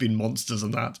had just been monsters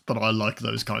and that, but I like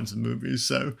those kinds of movies,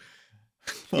 so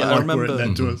I remember where it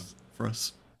led to us for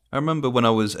us. I remember when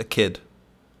I was a kid,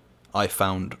 I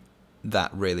found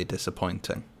that really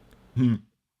disappointing.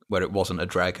 Where it wasn't a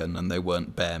dragon and they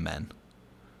weren't bear men.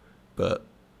 But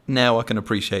now I can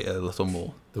appreciate it a little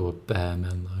more. There were bear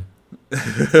men, though.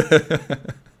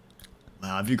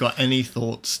 Now, have you got any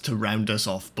thoughts to round us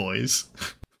off, boys?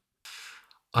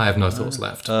 I have no thoughts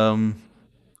left.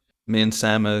 Me and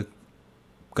Sam are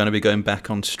going to be going back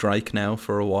on strike now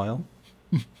for a while.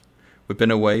 We've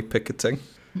been away picketing.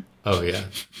 Oh, yeah.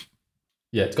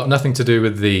 Yeah, it's got nothing to do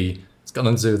with the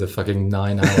fucking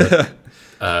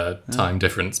 9-hour time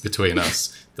difference between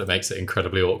us that makes it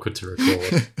incredibly awkward to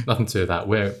record. Nothing to do with that.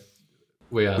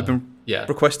 We've been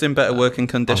requesting better working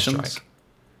conditions.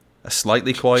 A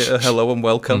slightly quieter hello and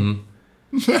welcome.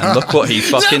 And look what he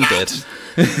fucking did.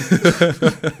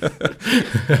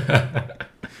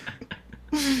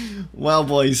 Well,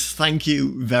 boys, thank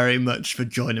you very much for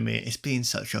joining me. It's been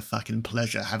such a fucking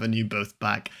pleasure having you both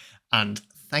back. And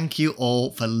thank you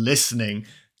all for listening.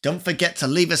 Don't forget to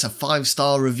leave us a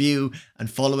 5-star review and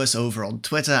follow us over on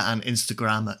Twitter and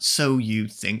Instagram at So You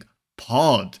Think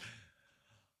Pod.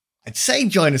 I'd say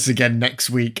join us again next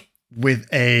week with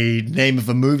a name of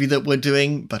a movie that we're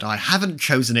doing, but I haven't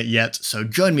chosen it yet, so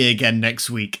join me again next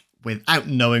week without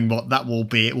knowing what that will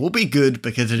be. It will be good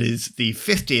because it is the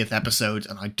 50th episode,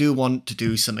 and I do want to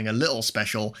do something a little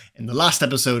special. In the last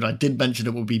episode, I did mention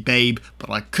it will be Babe,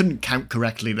 but I couldn't count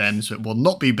correctly then, so it will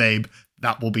not be Babe.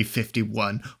 That will be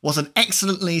 51. What an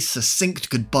excellently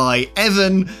succinct goodbye,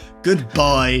 Evan.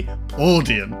 Goodbye,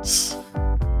 audience.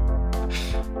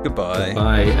 Goodbye.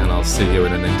 Goodbye, and I'll see you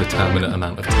in an indeterminate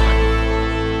amount of time.